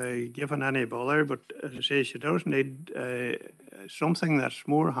be given any bother, but as I say, she does need something that's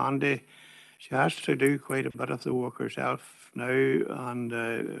more handy. She has to do quite a bit of the work herself now, and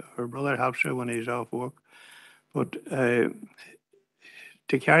her brother helps her when he's off work. But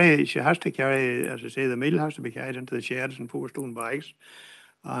she has to carry, as I say, the meal has to be carried into the sheds in 4 stone bags,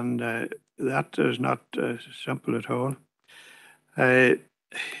 and that is not simple at all. The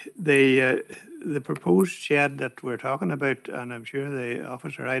proposed shed that we're talking about, and I'm sure the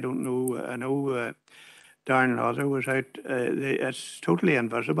officer, I know Darren Rother was out, it's totally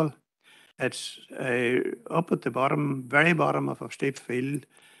invisible. It's up at the bottom, very bottom of a steep field,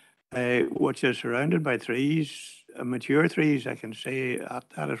 which is surrounded by trees, mature trees, I can say at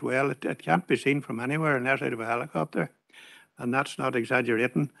that as well. It can't be seen from anywhere unless out of a helicopter, and that's not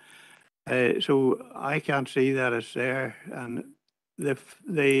exaggerating. So I can't see that it's there. And the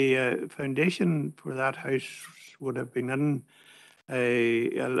foundation for that house would have been in,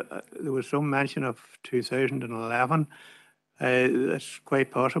 there was some mention of 2011. It's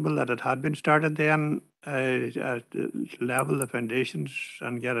quite possible that it had been started then, level the foundations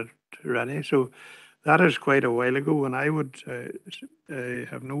and get it ready. So that is quite a while ago, and I would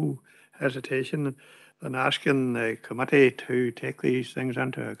have no hesitation in asking the committee to take these things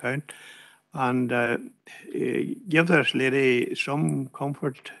into account and give this lady some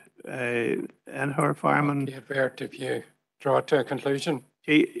comfort in her farming. Okay, Bert, if you draw it to a conclusion.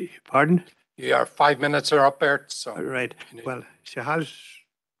 Pardon? Your 5 minutes are up, Bert. So right. Well,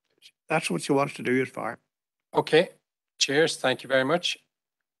 that's what she wants to do as far. Okay. Cheers. Thank you very much.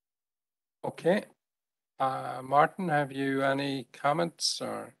 Okay. Martin, have you any comments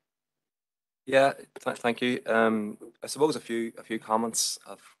or? Yeah, thank you. I suppose a few comments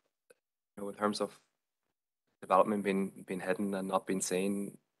of, in terms of development being hidden and not being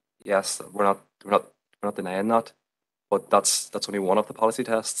seen. Yes, we're not denying that, but that's only one of the policy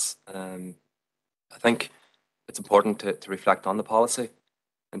tests. I think it's important to reflect on the policy.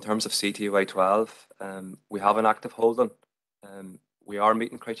 In terms of CTUI 12, we have an active holding. We are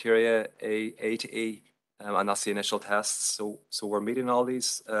meeting criteria A to E, and that's the initial tests. So we're meeting all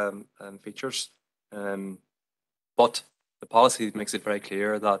these features. But the policy makes it very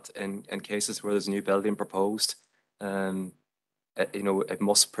clear that in cases where there's a new building proposed, you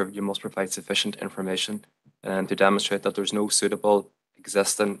must provide sufficient information to demonstrate that there's no suitable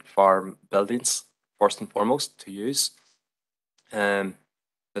existing farm buildings, first and foremost, to use.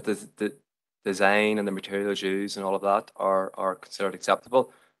 That the design and the materials used and all of that are considered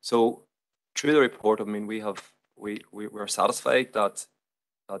acceptable. So through the report, I mean, we're satisfied that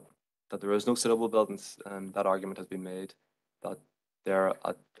there is no suitable buildings, and that argument has been made that their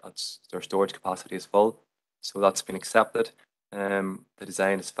storage capacity is full. So that's been accepted. The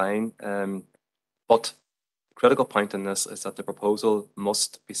design is fine. But the critical point in this is that the proposal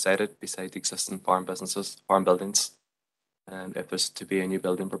must be sited beside the existing farm businesses, farm buildings, and if there's to be a new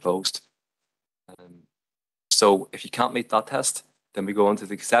building proposed. So if you can't meet that test, then we go into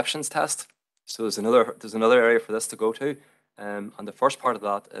the exceptions test. So there's another area for this to go to. And the first part of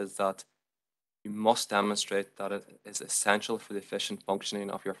that is that you must demonstrate that it is essential for the efficient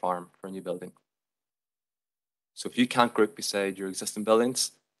functioning of your farm for a new building. So if you can't group beside your existing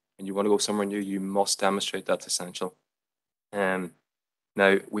buildings and you want to go somewhere new, you must demonstrate that's essential.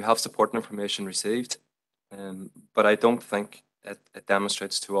 Now, we have supporting information received, but I don't think it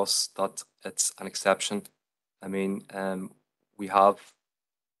demonstrates to us that it's an exception. I mean, we have,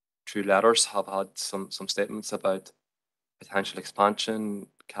 through letters, have had some statements about potential expansion,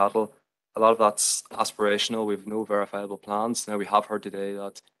 cattle. A lot of that's aspirational. We have no verifiable plans. Now, we have heard today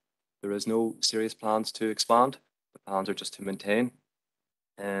that there is no serious plans to expand. The plans are just to maintain.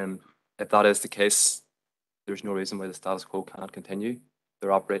 If that is the case, there's no reason why the status quo can't continue.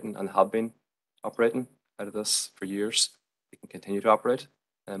 They're operating and have been operating out of this for years. They can continue to operate,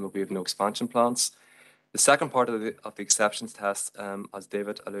 and we have no expansion plans. The second part of the exceptions test, as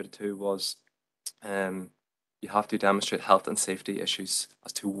David alluded to, was you have to demonstrate health and safety issues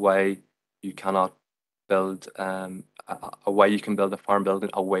as to why you cannot build why you can build a farm building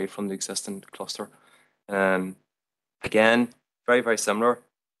away from the existing cluster. Again, very, very similar.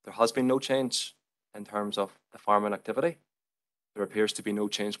 There has been no change in terms of the farming activity. There appears to be no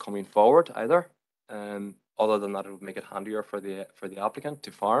change coming forward either, other than that it would make it handier for the applicant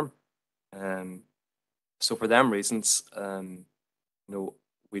to farm. So for them reasons,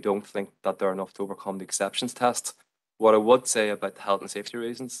 we don't think that they're enough to overcome the exceptions test. What I would say about the health and safety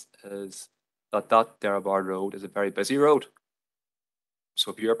reasons is that Derrybard Road is a very busy road.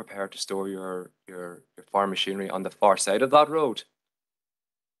 So if you're prepared to store your farm machinery on the far side of that road,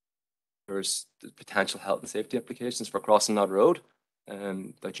 there's potential health and safety implications for crossing that road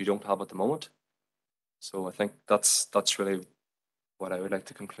that you don't have at the moment. So I think that's really what I would like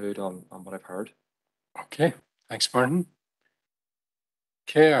to conclude on what I've heard. Okay, thanks, Martin.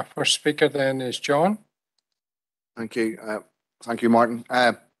 Okay, our first speaker then is John. Thank you. Thank you, Martin.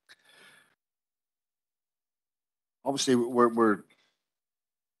 Obviously,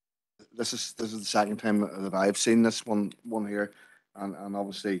 this is the second time that I've seen this one here, and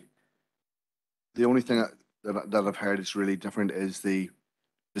obviously, the only thing that I've heard is really different is the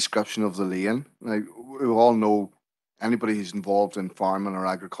description of the lane. Now, we all know, anybody who's involved in farming or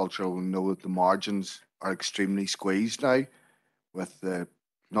agriculture will know that the margins are extremely squeezed now, with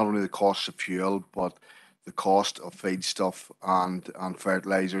not only the cost of fuel but the cost of feedstuff and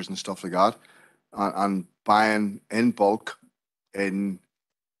fertilizers and stuff like that, and buying in bulk in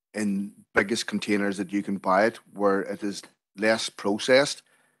biggest containers that you can buy it, where it is less processed,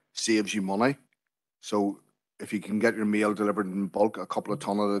 saves you money. So if you can get your meal delivered in bulk, a couple of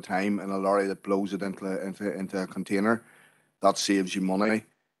ton at a time, in a lorry that blows it into a container, that saves you money.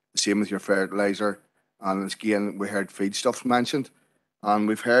 The same with your fertilizer. And again, we heard feedstuff mentioned, and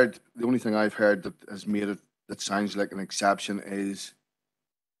we've heard, the only thing I've heard that has made it, that sounds like an exception, is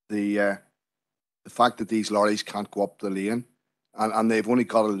the fact that these lorries can't go up the lane, and they've only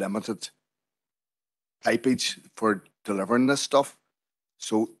got a limited pipage for delivering this stuff.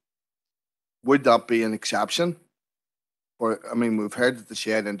 So would that be an exception? Or, I mean, we've heard that the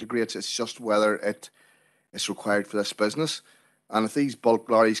shed integrates, it's just whether it is required for this business. And if these bulk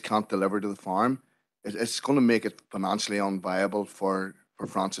lorries can't deliver to the farm, it's going to make it financially unviable for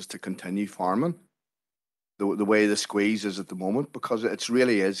Francis to continue farming the way the squeeze is at the moment, because it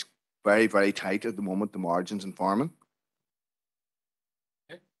really is very, very tight at the moment, the margins in farming.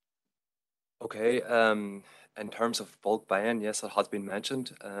 Okay, in terms of bulk buying, yes, it has been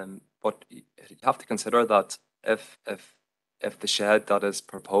mentioned, but you have to consider that if the shed that is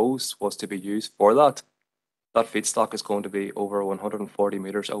proposed was to be used for that feedstock is going to be over 140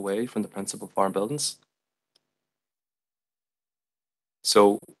 metres away from the principal farm buildings.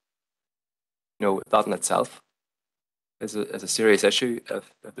 So, that in itself is a serious issue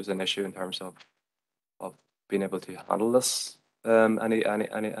if there's an issue in terms of being able to handle this,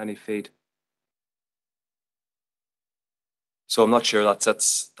 any feed. So I'm not sure that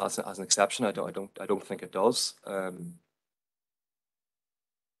sits as an exception. I don't think it does. I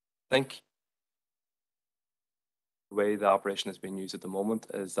think the way the operation is being used at the moment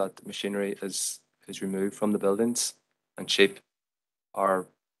is that machinery is removed from the buildings and sheep are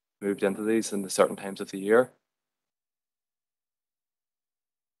moved into these in the certain times of the year.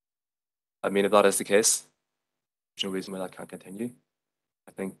 I mean, if that is the case, there's no reason why that can't continue.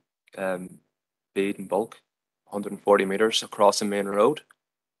 I think feed in bulk, 140 metres across the main road,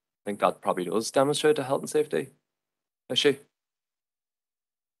 think that probably does demonstrate a health and safety issue.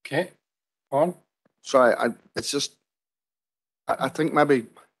 Okay, Paul? Sorry, it's just, I think maybe,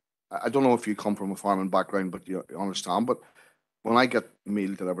 I don't know if you come from a farming background, but you understand, but when I get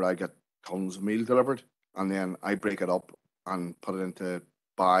meal delivered, I get tons of meal delivered, and then I break it up and put it into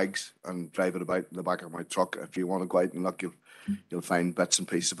bags and drive it about in the back of my truck. If you want to go out and look, you'll find bits and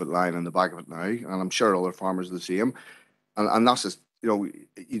pieces of it lying in the back of it now, and I'm sure other farmers are the same. And that's just,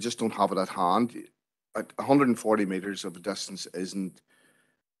 you just don't have it at hand. At 140 meters of a distance isn't.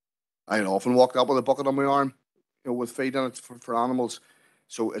 I often walk up with a bucket on my arm, with feed in it for animals.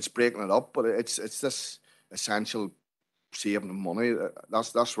 So it's breaking it up, but it's this essential saving of money.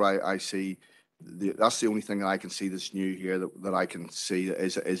 That's why I see that's the only thing that I can see that's new here that I can see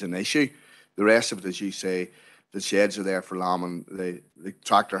is an issue. The rest of it, as you say, the sheds are there for lambing. The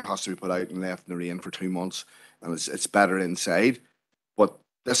tractor has to be put out and left in the rain for 2 months, and it's better inside. But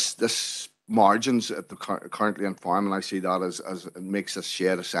this margins at the currently in farming, I see that as it makes this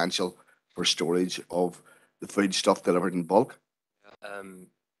shed essential for storage of the food stuff delivered in bulk.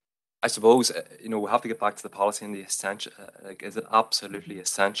 I suppose we have to get back to the policy and the essential. Like, is it absolutely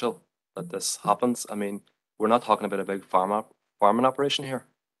essential that this happens? I mean, we're not talking about a big farming operation here.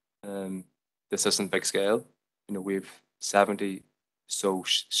 This isn't big scale. We've 70 so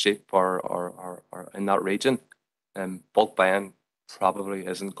sheep or in that region, and bulk buying probably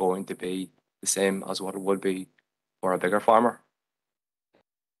isn't going to be the same as what it would be for a bigger farmer.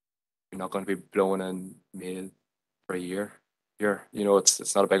 You're not going to be blowing in meal for a year here.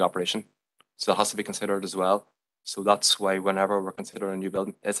 It's not a big operation, so it has to be considered as well. So that's why whenever we're considering a new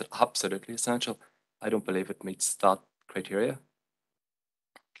building, is it absolutely essential? I don't believe it meets that criteria.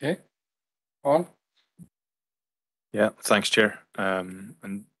 Okay, Paul? Yeah, thanks, Chair. And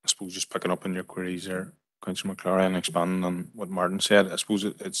I suppose just picking up on your queries there, Councillor McClary, and expanding on what Martin said, I suppose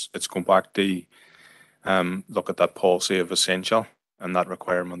it's going back to look at that policy of essential and that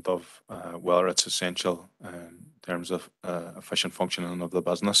requirement of whether it's essential in terms of efficient functioning of the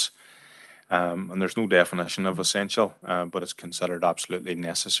business. And there's no definition of essential, but it's considered absolutely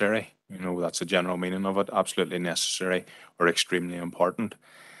necessary. That's the general meaning of it, absolutely necessary or extremely important.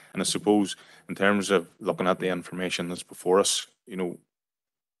 And I suppose in terms of looking at the information that's before us,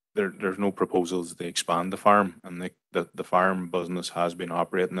 there's no proposals to expand the farm, and the farm business has been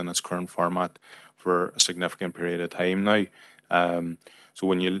operating in its current format for a significant period of time now. So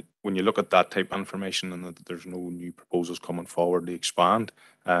when you look at that type of information and that there's no new proposals coming forward to expand,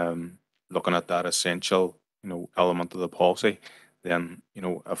 looking at that essential element of the policy, then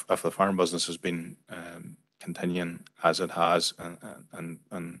if the farm business has been continuing as it has and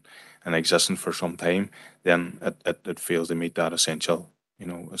existing for some time, then it fails to meet that essential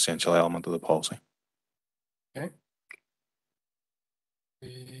element of the policy. Okay.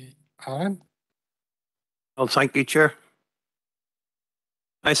 Alan? Well, thank you, Chair.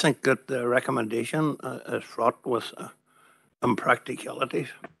 I think that the recommendation is fraught with impracticalities.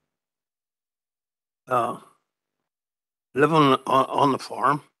 Living on the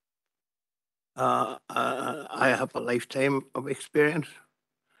farm, I have a lifetime of experience.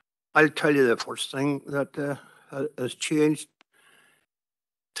 I'll tell you the first thing that has changed.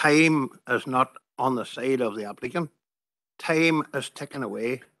 Time is not on the side of the applicant. Time is taken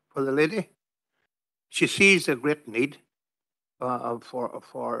away for the lady. She sees a great need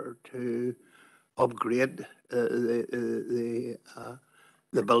to upgrade the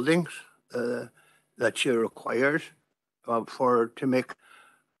buildings that she requires to make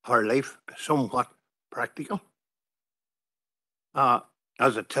her life somewhat practical.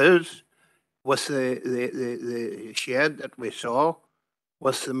 As it is, with the shed that we saw,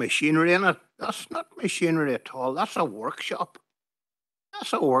 with the machinery in it, that's not machinery at all. That's a workshop.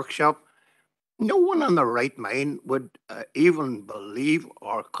 That's a workshop. No one in their right mind would even believe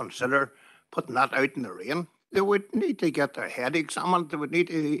or consider putting that out in the rain. They would need to get their head examined. They would need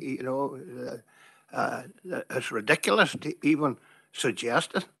to, it's ridiculous to even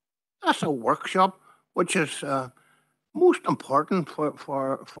suggest it. That's a workshop, which is most important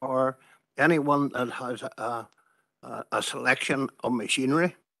for anyone that has a selection of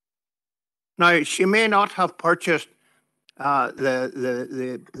machinery. Now, she may not have purchased the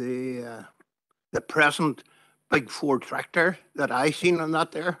present big Ford tractor that I seen on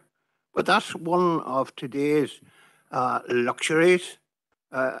that there, but that's one of today's luxuries,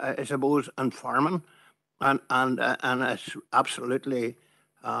 I suppose, in farming, and it's absolutely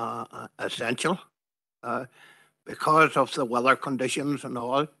essential because of the weather conditions and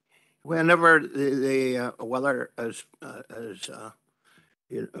all. Whenever the weather is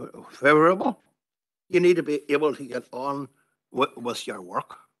favorable, you need to be able to get on with your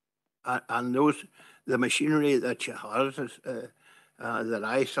work. and the machinery that she has that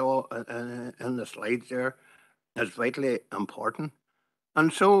I saw in the slides there is vitally important.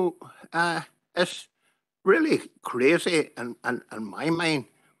 And so it's really crazy in my mind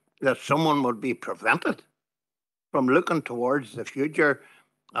that someone would be prevented from looking towards the future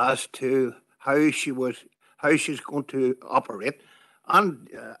as to how she's going to operate. And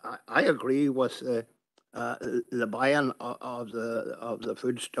I agree with the buy-in of the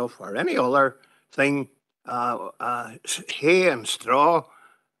foodstuff or any other thing, hay and straw,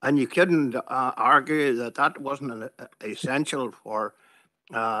 and you couldn't argue that wasn't essential for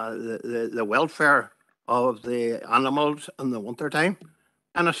the welfare of the animals in the wintertime.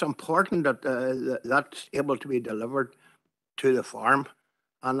 And it's important that that's able to be delivered to the farm.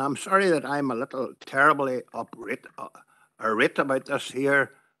 And I'm sorry that I'm a little terribly irate about this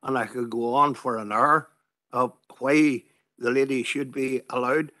here, and I could go on for an hour of why the lady should be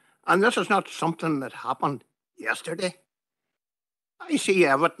allowed. And this is not something that happened yesterday. I see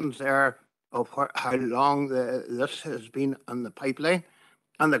evidence there of how long this has been in the pipeline,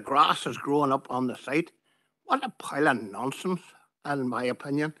 and the grass is growing up on the site. What a pile of nonsense, in my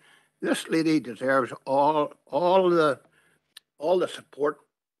opinion. This lady deserves all the support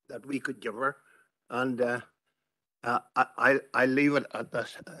that we could give her, and I leave it at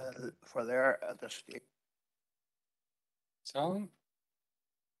this for there at this stage. Alan?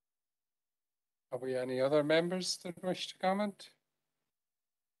 Have we any other members that wish to comment?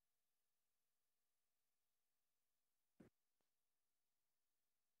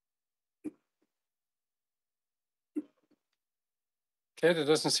 Okay, there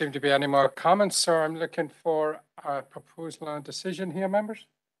doesn't seem to be any more comments, so I'm looking for a proposal on decision here, members.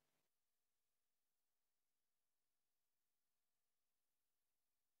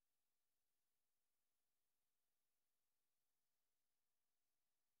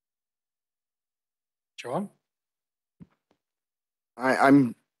 John?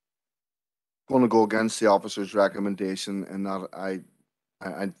 I'm going to go against the officer's recommendation in that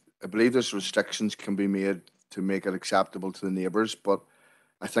I believe there's restrictions can be made to make it acceptable to the neighbours, but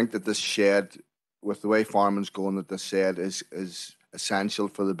I think that this shed, with the way farming's going, that this shed is essential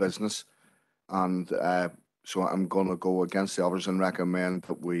for the business, and so I'm going to go against the officers and recommend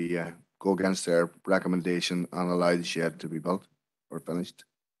that we go against their recommendation and allow the shed to be built or finished.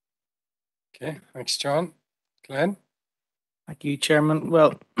 Okay, thanks, John. Glenn? Thank you, Chairman.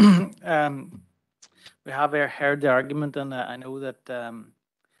 Well, we have heard the argument, and I know that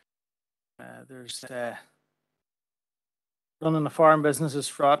there's running a farm business is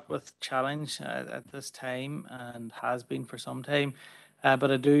fraught with challenge at this time and has been for some time.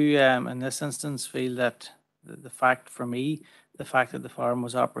 But I do, in this instance, feel that the fact that the farm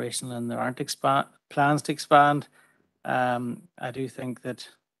was operational and there aren't plans to expand, I do think that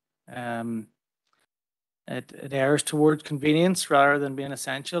it errs towards convenience rather than being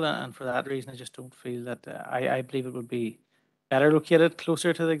essential. And for that reason, I just don't feel that I believe it would be better located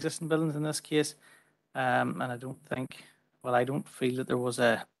closer to the existing buildings in this case. And I don't think, well, I don't feel that there was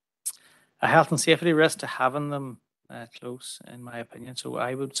a health and safety risk to having them close, in my opinion. So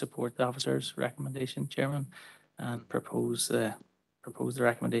I would support the officer's recommendation, Chairman, and propose the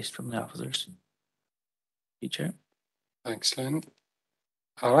recommendation from the officers. Thank you, Chair. Thanks, Lynn.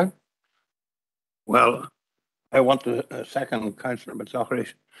 Alan? Well, I want to second Councillor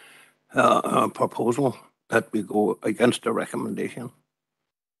McLaughlin's proposal that we go against the recommendation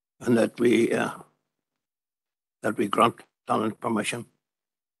and that we grant planning permission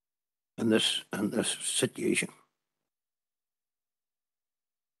in this situation.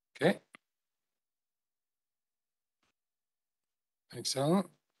 Okay. Thanks, Alan.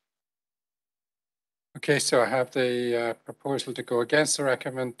 Okay, so I have the proposal to go against the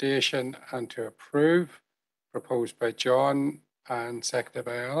recommendation and to approve, proposed by John and seconded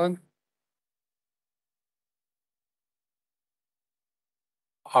by Alan.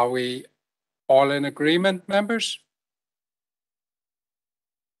 Are we all in agreement, members?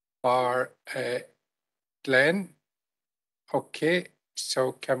 Or Glenn? Okay,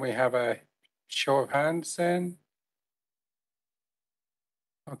 so can we have a show of hands then?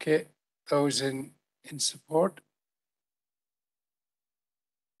 Okay, those in support?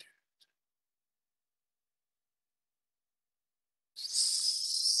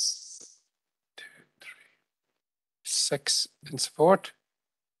 Two, three, 6 in support.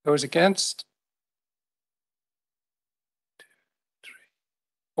 Those against? 2, 3,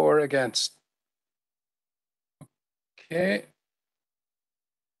 4 against. Okay.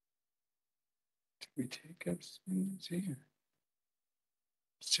 Did we take abstentions here?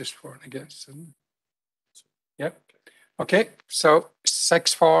 It's just 4 and against, isn't it? Yep. Okay, so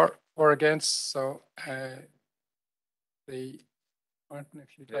 6 for, 4 against, so Martin,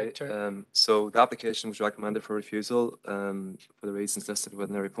 if you'd like to. So the application was recommended for refusal for the reasons listed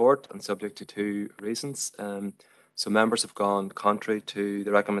within the report and subject to 2 reasons. So members have gone contrary to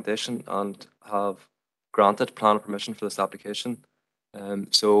the recommendation and have granted planning permission for this application.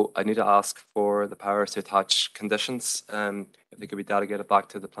 So I need to ask for the powers to attach conditions if they could be delegated back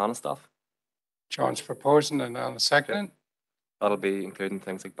to the planning staff. John's proposing and Alan seconding. That'll be including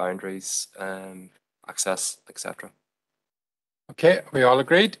things like boundaries, access, etc. Okay, we all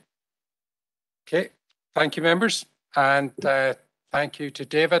agreed? Okay, thank you, members. And thank you to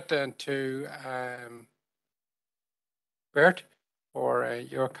David and to Bert for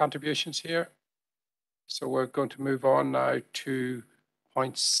your contributions here. So we're going to move on now to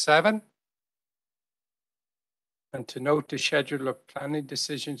point 7. And to note the schedule of planning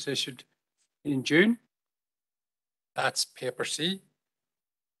decisions issued in June. That's paper C.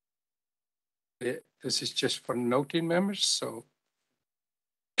 This is just for noting, members, so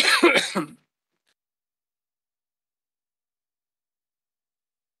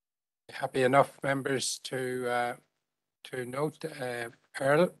happy enough, members, to note.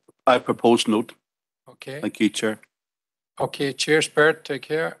 Earl? I propose note. Okay. Thank you, Chair. Okay, cheers, Bert. Take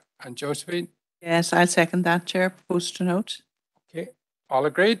care. And Josephine? Yes, I'll second that, Chair. Propose to note. Okay, all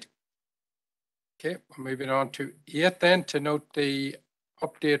agreed? Okay, we're moving on to 8 then, to note the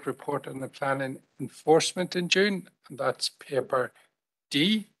update report on the planning enforcement in June, and that's paper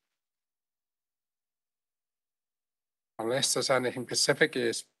D. Unless there's anything specific,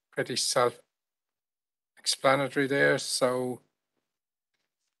 it's pretty self-explanatory there. So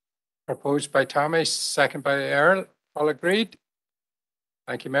proposed by Tommy, second by Earl. All agreed?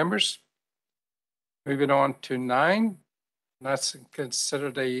 Thank you, members. Moving on to 9, and that's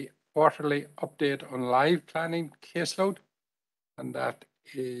consider the quarterly update on live planning caseload, and that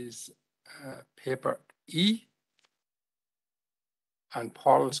is paper E. And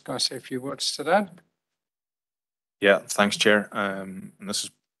Paul is going to say a few words to that. Yeah, thanks, Chair. And this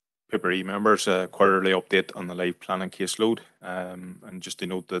is paper E, members, a quarterly update on the live planning caseload. And just to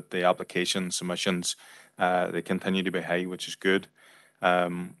note that the application submissions, they continue to be high, which is good.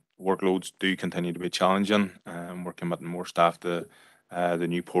 Workloads do continue to be challenging. We're committing more staff to the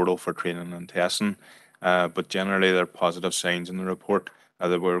new portal for training and testing. But generally, there are positive signs in the report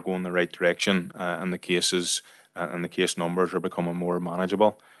that we're going the right direction, and the cases and the case numbers are becoming more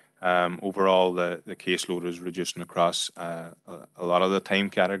manageable. Overall, the caseload is reducing across a lot of the time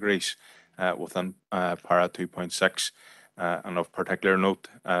categories within Para 2.6. And of particular note,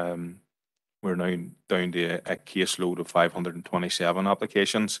 we're now down to a caseload of 527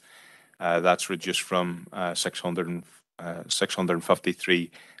 applications. That's reduced from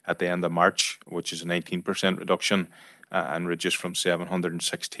 653 at the end of March, which is a 19% reduction, and reduced from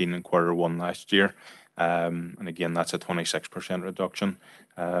 716 in Q1 last year. And again, that's a 26% reduction.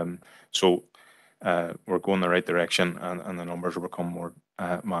 So we're going the right direction, and the numbers will become more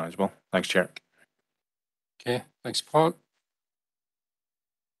manageable. Thanks, Chair. Okay, thanks, Paul.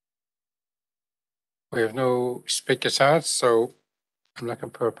 We have no speakers out, so I'm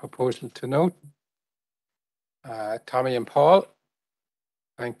looking for a proposal to note. Tommy and Paul,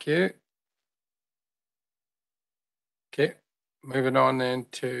 thank you. Okay, moving on then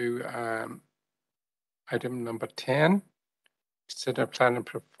to item number 10. Consider planning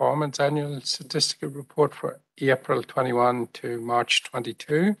performance annual statistical report for April 21 to March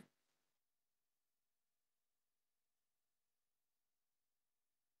 22.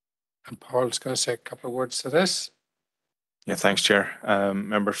 And Paul's going to say a couple of words to this. Yeah, thanks, Chair.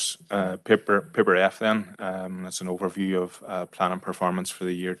 Members, paper F then, that's an overview of planning performance for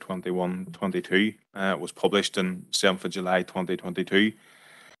the year 21-22. It was published on 7th of July 2022.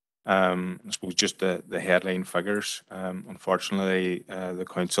 I suppose just the headline figures. Unfortunately, the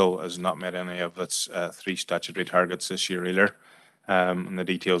Council has not met any of its 3 statutory targets this year either. And the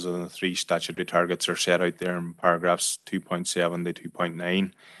details of the 3 statutory targets are set out there in paragraphs 2.7 to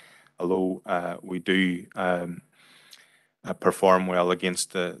 2.9. Although we do perform well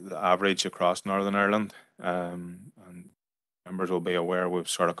against the average across Northern Ireland. And members will be aware we've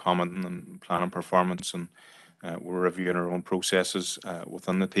sort of commented on planning performance, and we're reviewing our own processes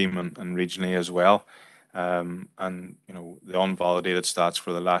within the team and regionally as well. And you know, the unvalidated stats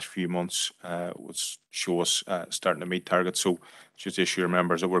for the last few months would show us starting to meet targets. So just to assure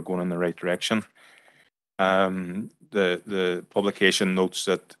members that we're going in the right direction. The publication notes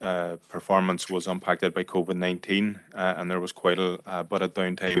that performance was impacted by COVID-19, and there was quite a bit of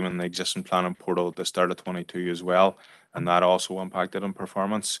downtime in the existing planning portal at the start of 22 as well, and that also impacted on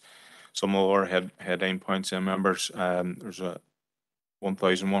performance. Some of our headline points in, members, there's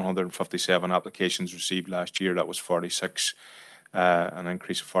 1,157 applications received last year. That was 46, an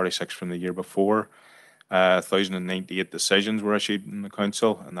increase of 46 from the year before. 1,098 decisions were issued in the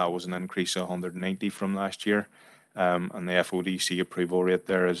council, and that was an increase of 190 from last year. And the FODC approval rate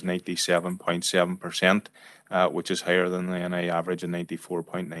there is 97.7%, which is higher than the NI average of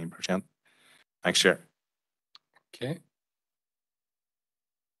 94.9%. Thanks, Chair. Okay.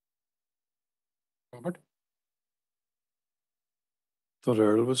 Robert? Thought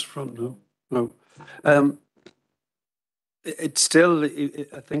Earl was front, no? No. It's still,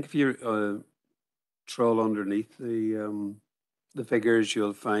 I think if you troll underneath the figures,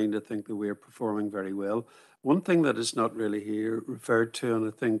 you'll find, I think, that we're performing very well. One thing that is not really here referred to, and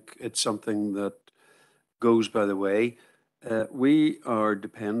I think it's something that goes by the way, we are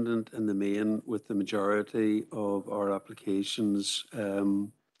dependent in the main with the majority of our applications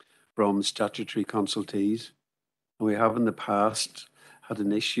from statutory consultees. We have in the past had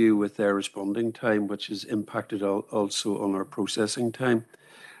an issue with their responding time, which has impacted also on our processing time.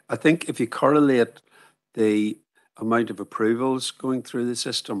 I think if you correlate the amount of approvals going through the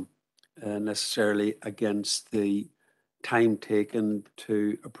system necessarily against the time taken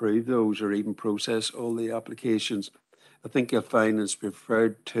to approve those or even process all the applications, I think you'll find, as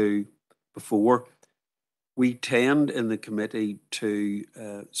referred to before, we tend in the committee to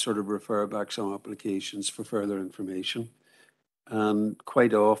sort of refer back some applications for further information. And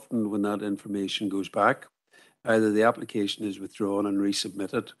quite often when that information goes back, either the application is withdrawn and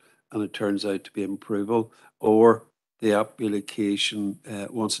resubmitted and it turns out to be an approval, or the application,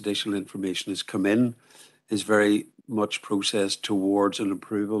 once additional information has come in, is very much processed towards an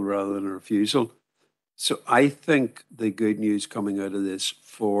approval rather than a refusal. So I think the good news coming out of this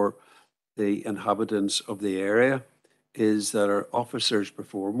for the inhabitants of the area is that our officers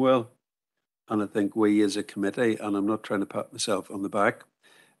perform well. And I think we as a committee, and I'm not trying to pat myself on the back,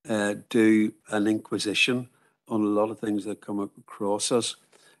 do an inquisition on a lot of things that come across us,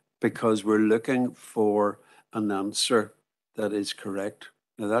 because we're looking for an answer that is correct.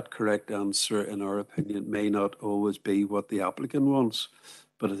 Now, that correct answer, in our opinion, may not always be what the applicant wants,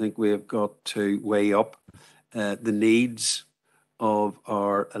 but I think we have got to weigh up the needs of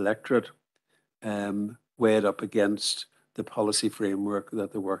our electorate, weighed up against the policy framework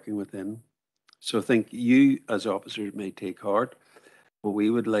that they're working within. So I think you as officers may take heart. What we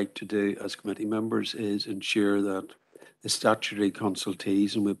would like to do as committee members is ensure that the statutory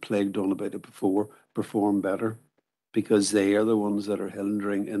consultees, and we've plagued on about it before, perform better, because they are the ones that are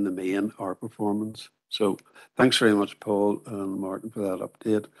hindering in the main our performance. So thanks very much, Paul and Martin, for that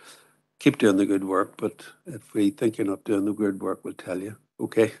update. Keep doing the good work, but if we think you're not doing the good work, we'll tell you.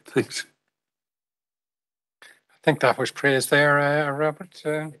 Okay, thanks. I think that was praise there, Robert.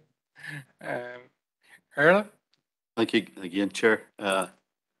 Earl? Thank you again, Chair.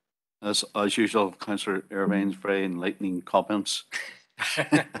 As usual, Councillor Irvine's very enlightening comments.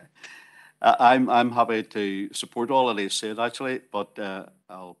 I'm happy to support all that he said, actually, but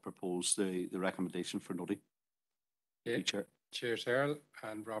I'll propose the recommendation for noting. Okay. Chair. Cheers, Earl,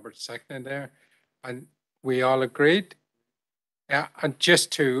 and Robert seconding there. And we all agreed? Yeah, and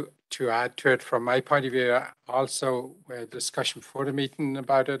just to add to it from my point of view, also we had a discussion before the meeting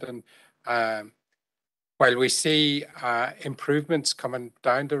about it, and while we see improvements coming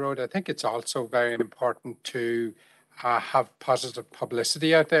down the road, I think it's also very important to have positive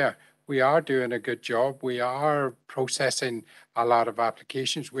publicity out there. We are doing a good job. We are processing a lot of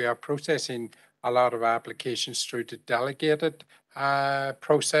applications. We are processing a lot of applications through the delegated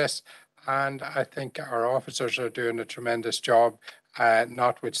process. And I think our officers are doing a tremendous job,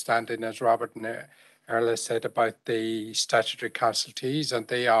 notwithstanding, as Robert and Earl said, about the statutory consultees, and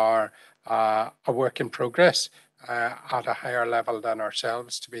they are a work in progress at a higher level than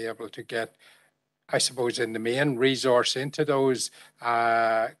ourselves to be able to get, I suppose, in the main resource into those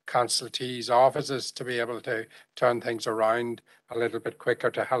consultees' offices to be able to turn things around a little bit quicker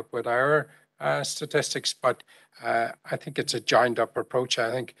to help with our statistics. But I think it's a joined up approach.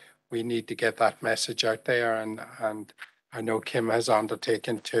 I think we need to get that message out there, and I know Kim has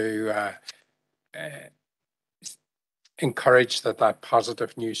undertaken to encourage that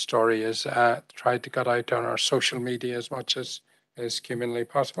positive news story is tried to get out on our social media as much as humanly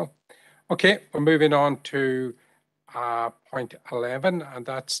possible. Okay, we're moving on to point 11, and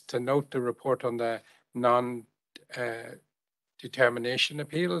that's to note the report on the non-determination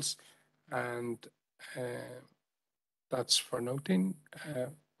appeals, and that's for noting.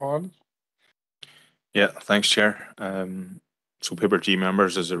 Paul? Yeah, thanks, Chair. So paper G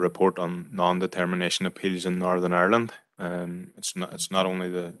members is a report on non-determination appeals in Northern Ireland. It's not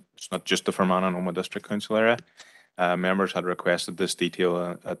just the Fermanagh and Omagh District Council area. Members had requested this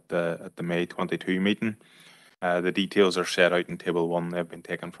detail at the May 22 meeting. The details are set out in Table 1. They've been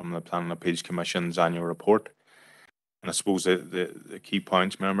taken from the Planning Appeals Commission's annual report. And I suppose the key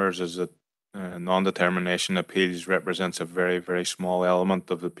points, members, is that non-determination appeals represents a very, very small element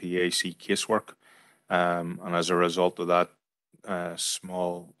of the PAC casework. And as a result of that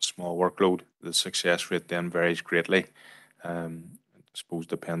small workload, the success rate then varies greatly. I suppose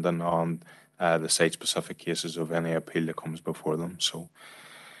depending on the site-specific cases of any appeal that comes before them. So,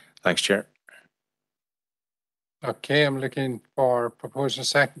 thanks, Chair. Okay, I'm looking for proposal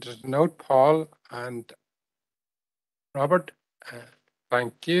second to note, Paul and Robert.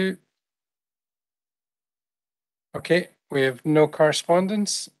 Thank you. Okay, we have no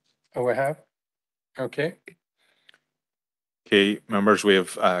correspondence. Oh, we have. Okay. Okay, members, we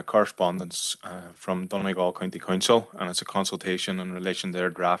have correspondence from Donegal County Council, and it's a consultation in relation to their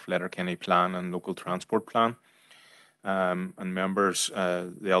draft Letterkenny plan and local transport plan. And members,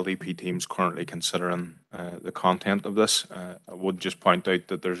 the LDP team's currently considering the content of this. I would just point out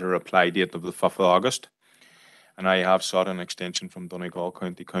that there's a reply date of the 5th of August, and I have sought an extension from Donegal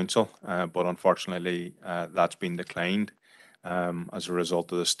County Council, but unfortunately that's been declined as a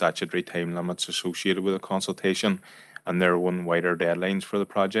result of the statutory time limits associated with the consultation and their own wider deadlines for the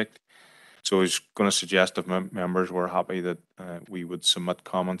project. So I was going to suggest if members were happy that we would submit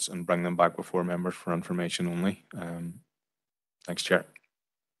comments and bring them back before members for information only. Thanks, Chair.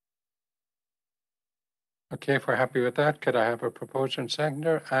 Okay, if we're happy with that, could I have a proposer and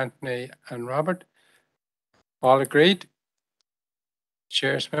seconder? Anthony and Robert. All agreed?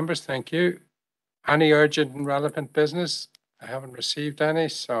 Chairs, members, thank you. Any urgent and relevant business? I haven't received any,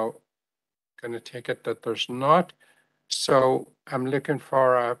 so I'm going to take it that there's not. So I'm looking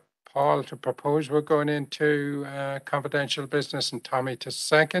for Paul to propose. We're going into confidential business and Tommy to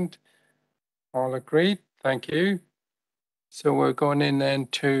second. All agreed? Thank you. So we're going in then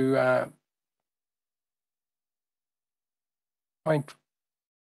to point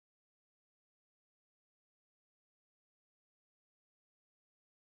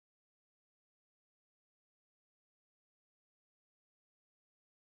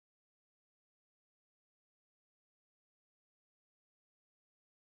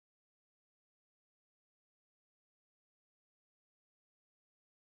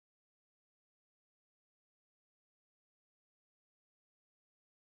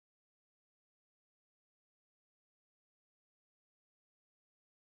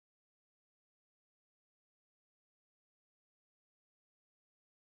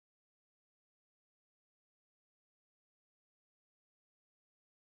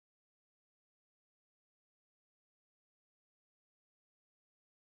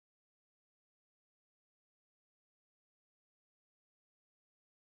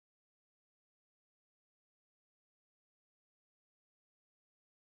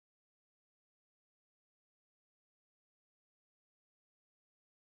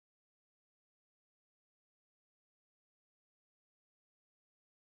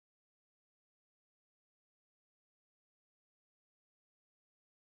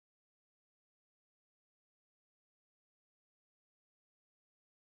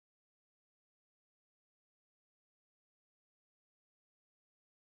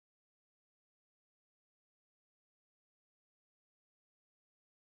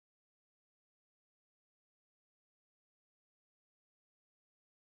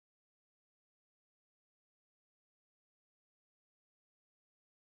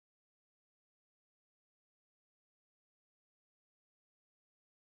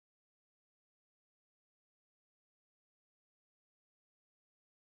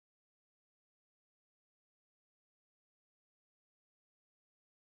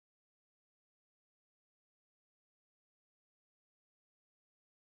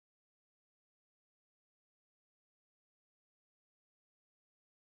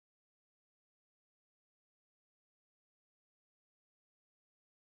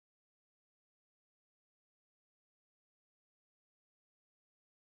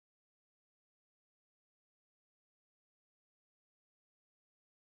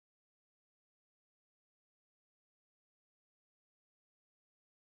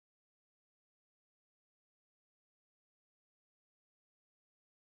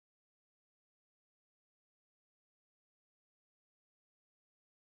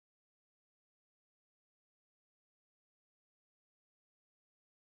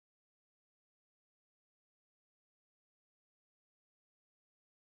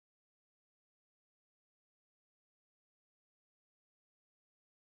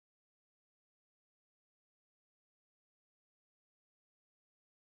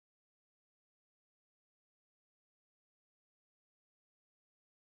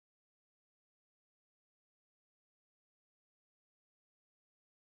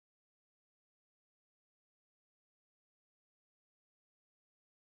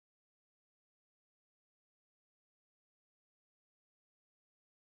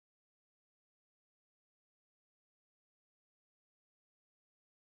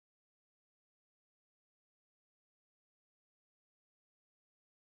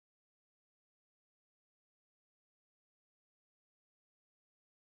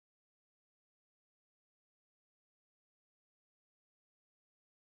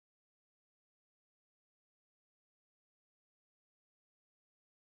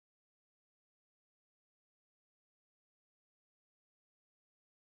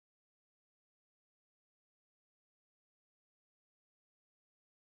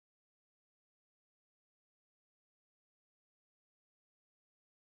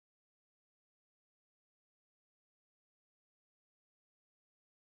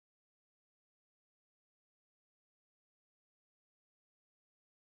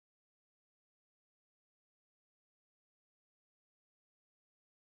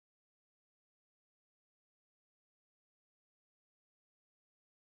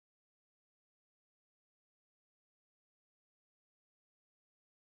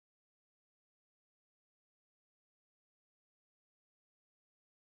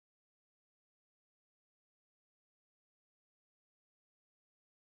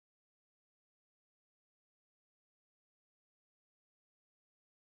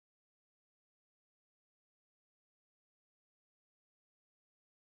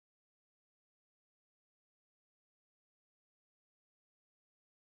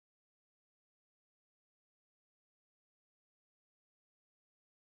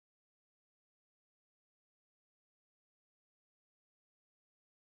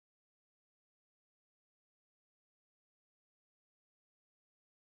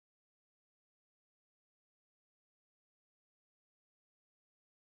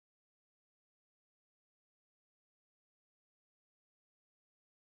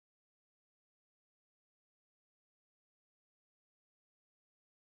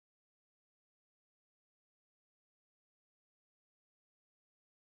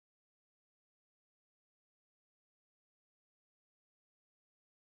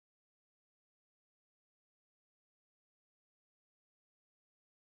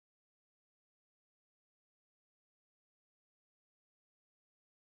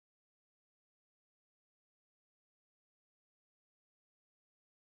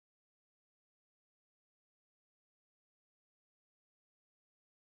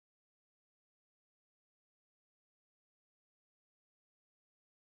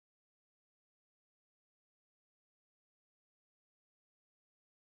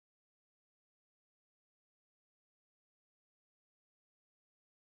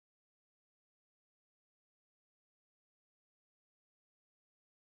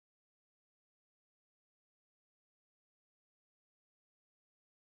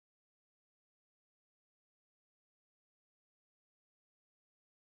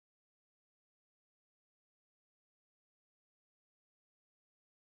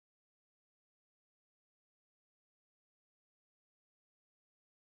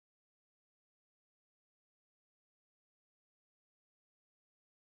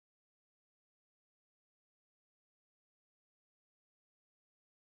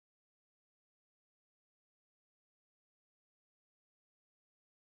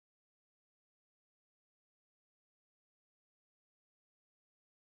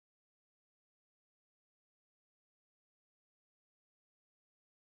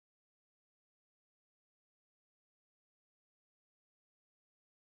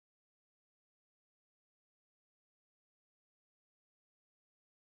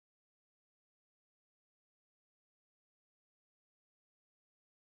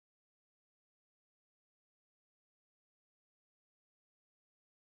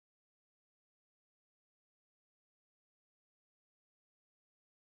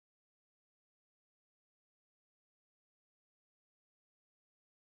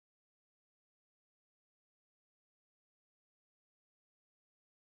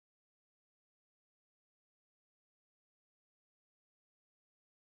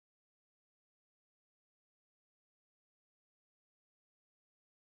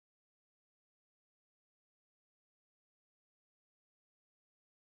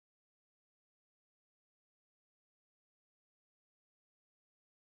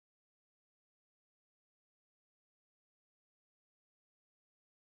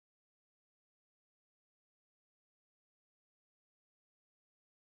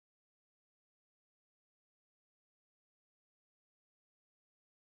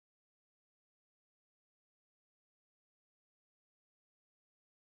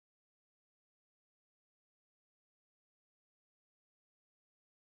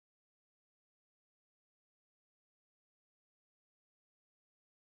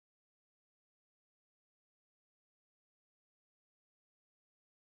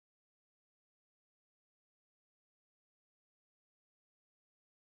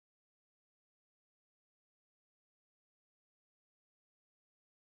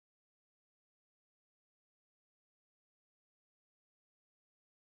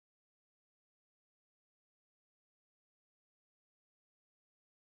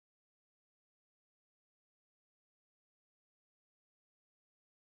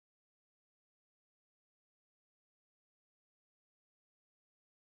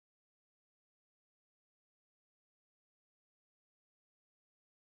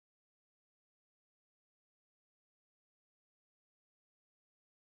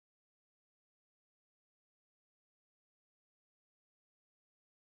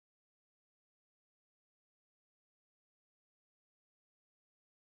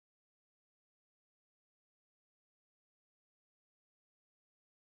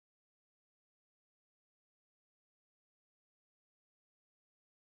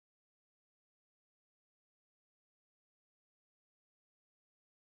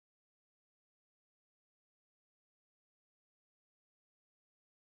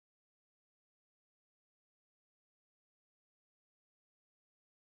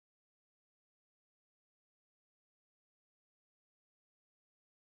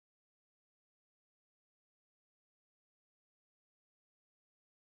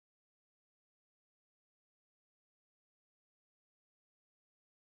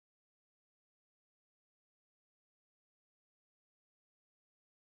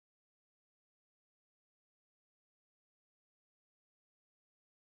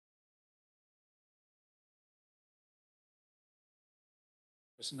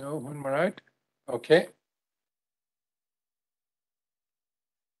There's no when we're out. Okay.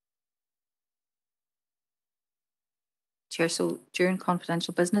 Chair, so during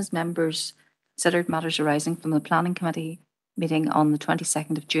confidential business, members considered matters arising from the Planning Committee meeting on the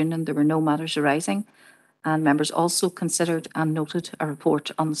 22nd of June, and there were no matters arising. And members also considered and noted a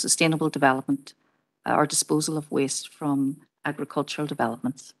report on the sustainable development or disposal of waste from agricultural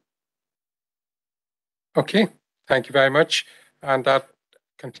developments. Okay, thank you very much. And that,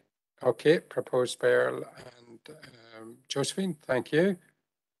 okay, proposed by Earl and Josephine, thank you.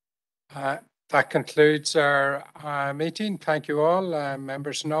 That concludes our meeting. Thank you all,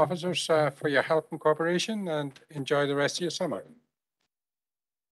 members and officers, for your help and cooperation, and enjoy the rest of your summer.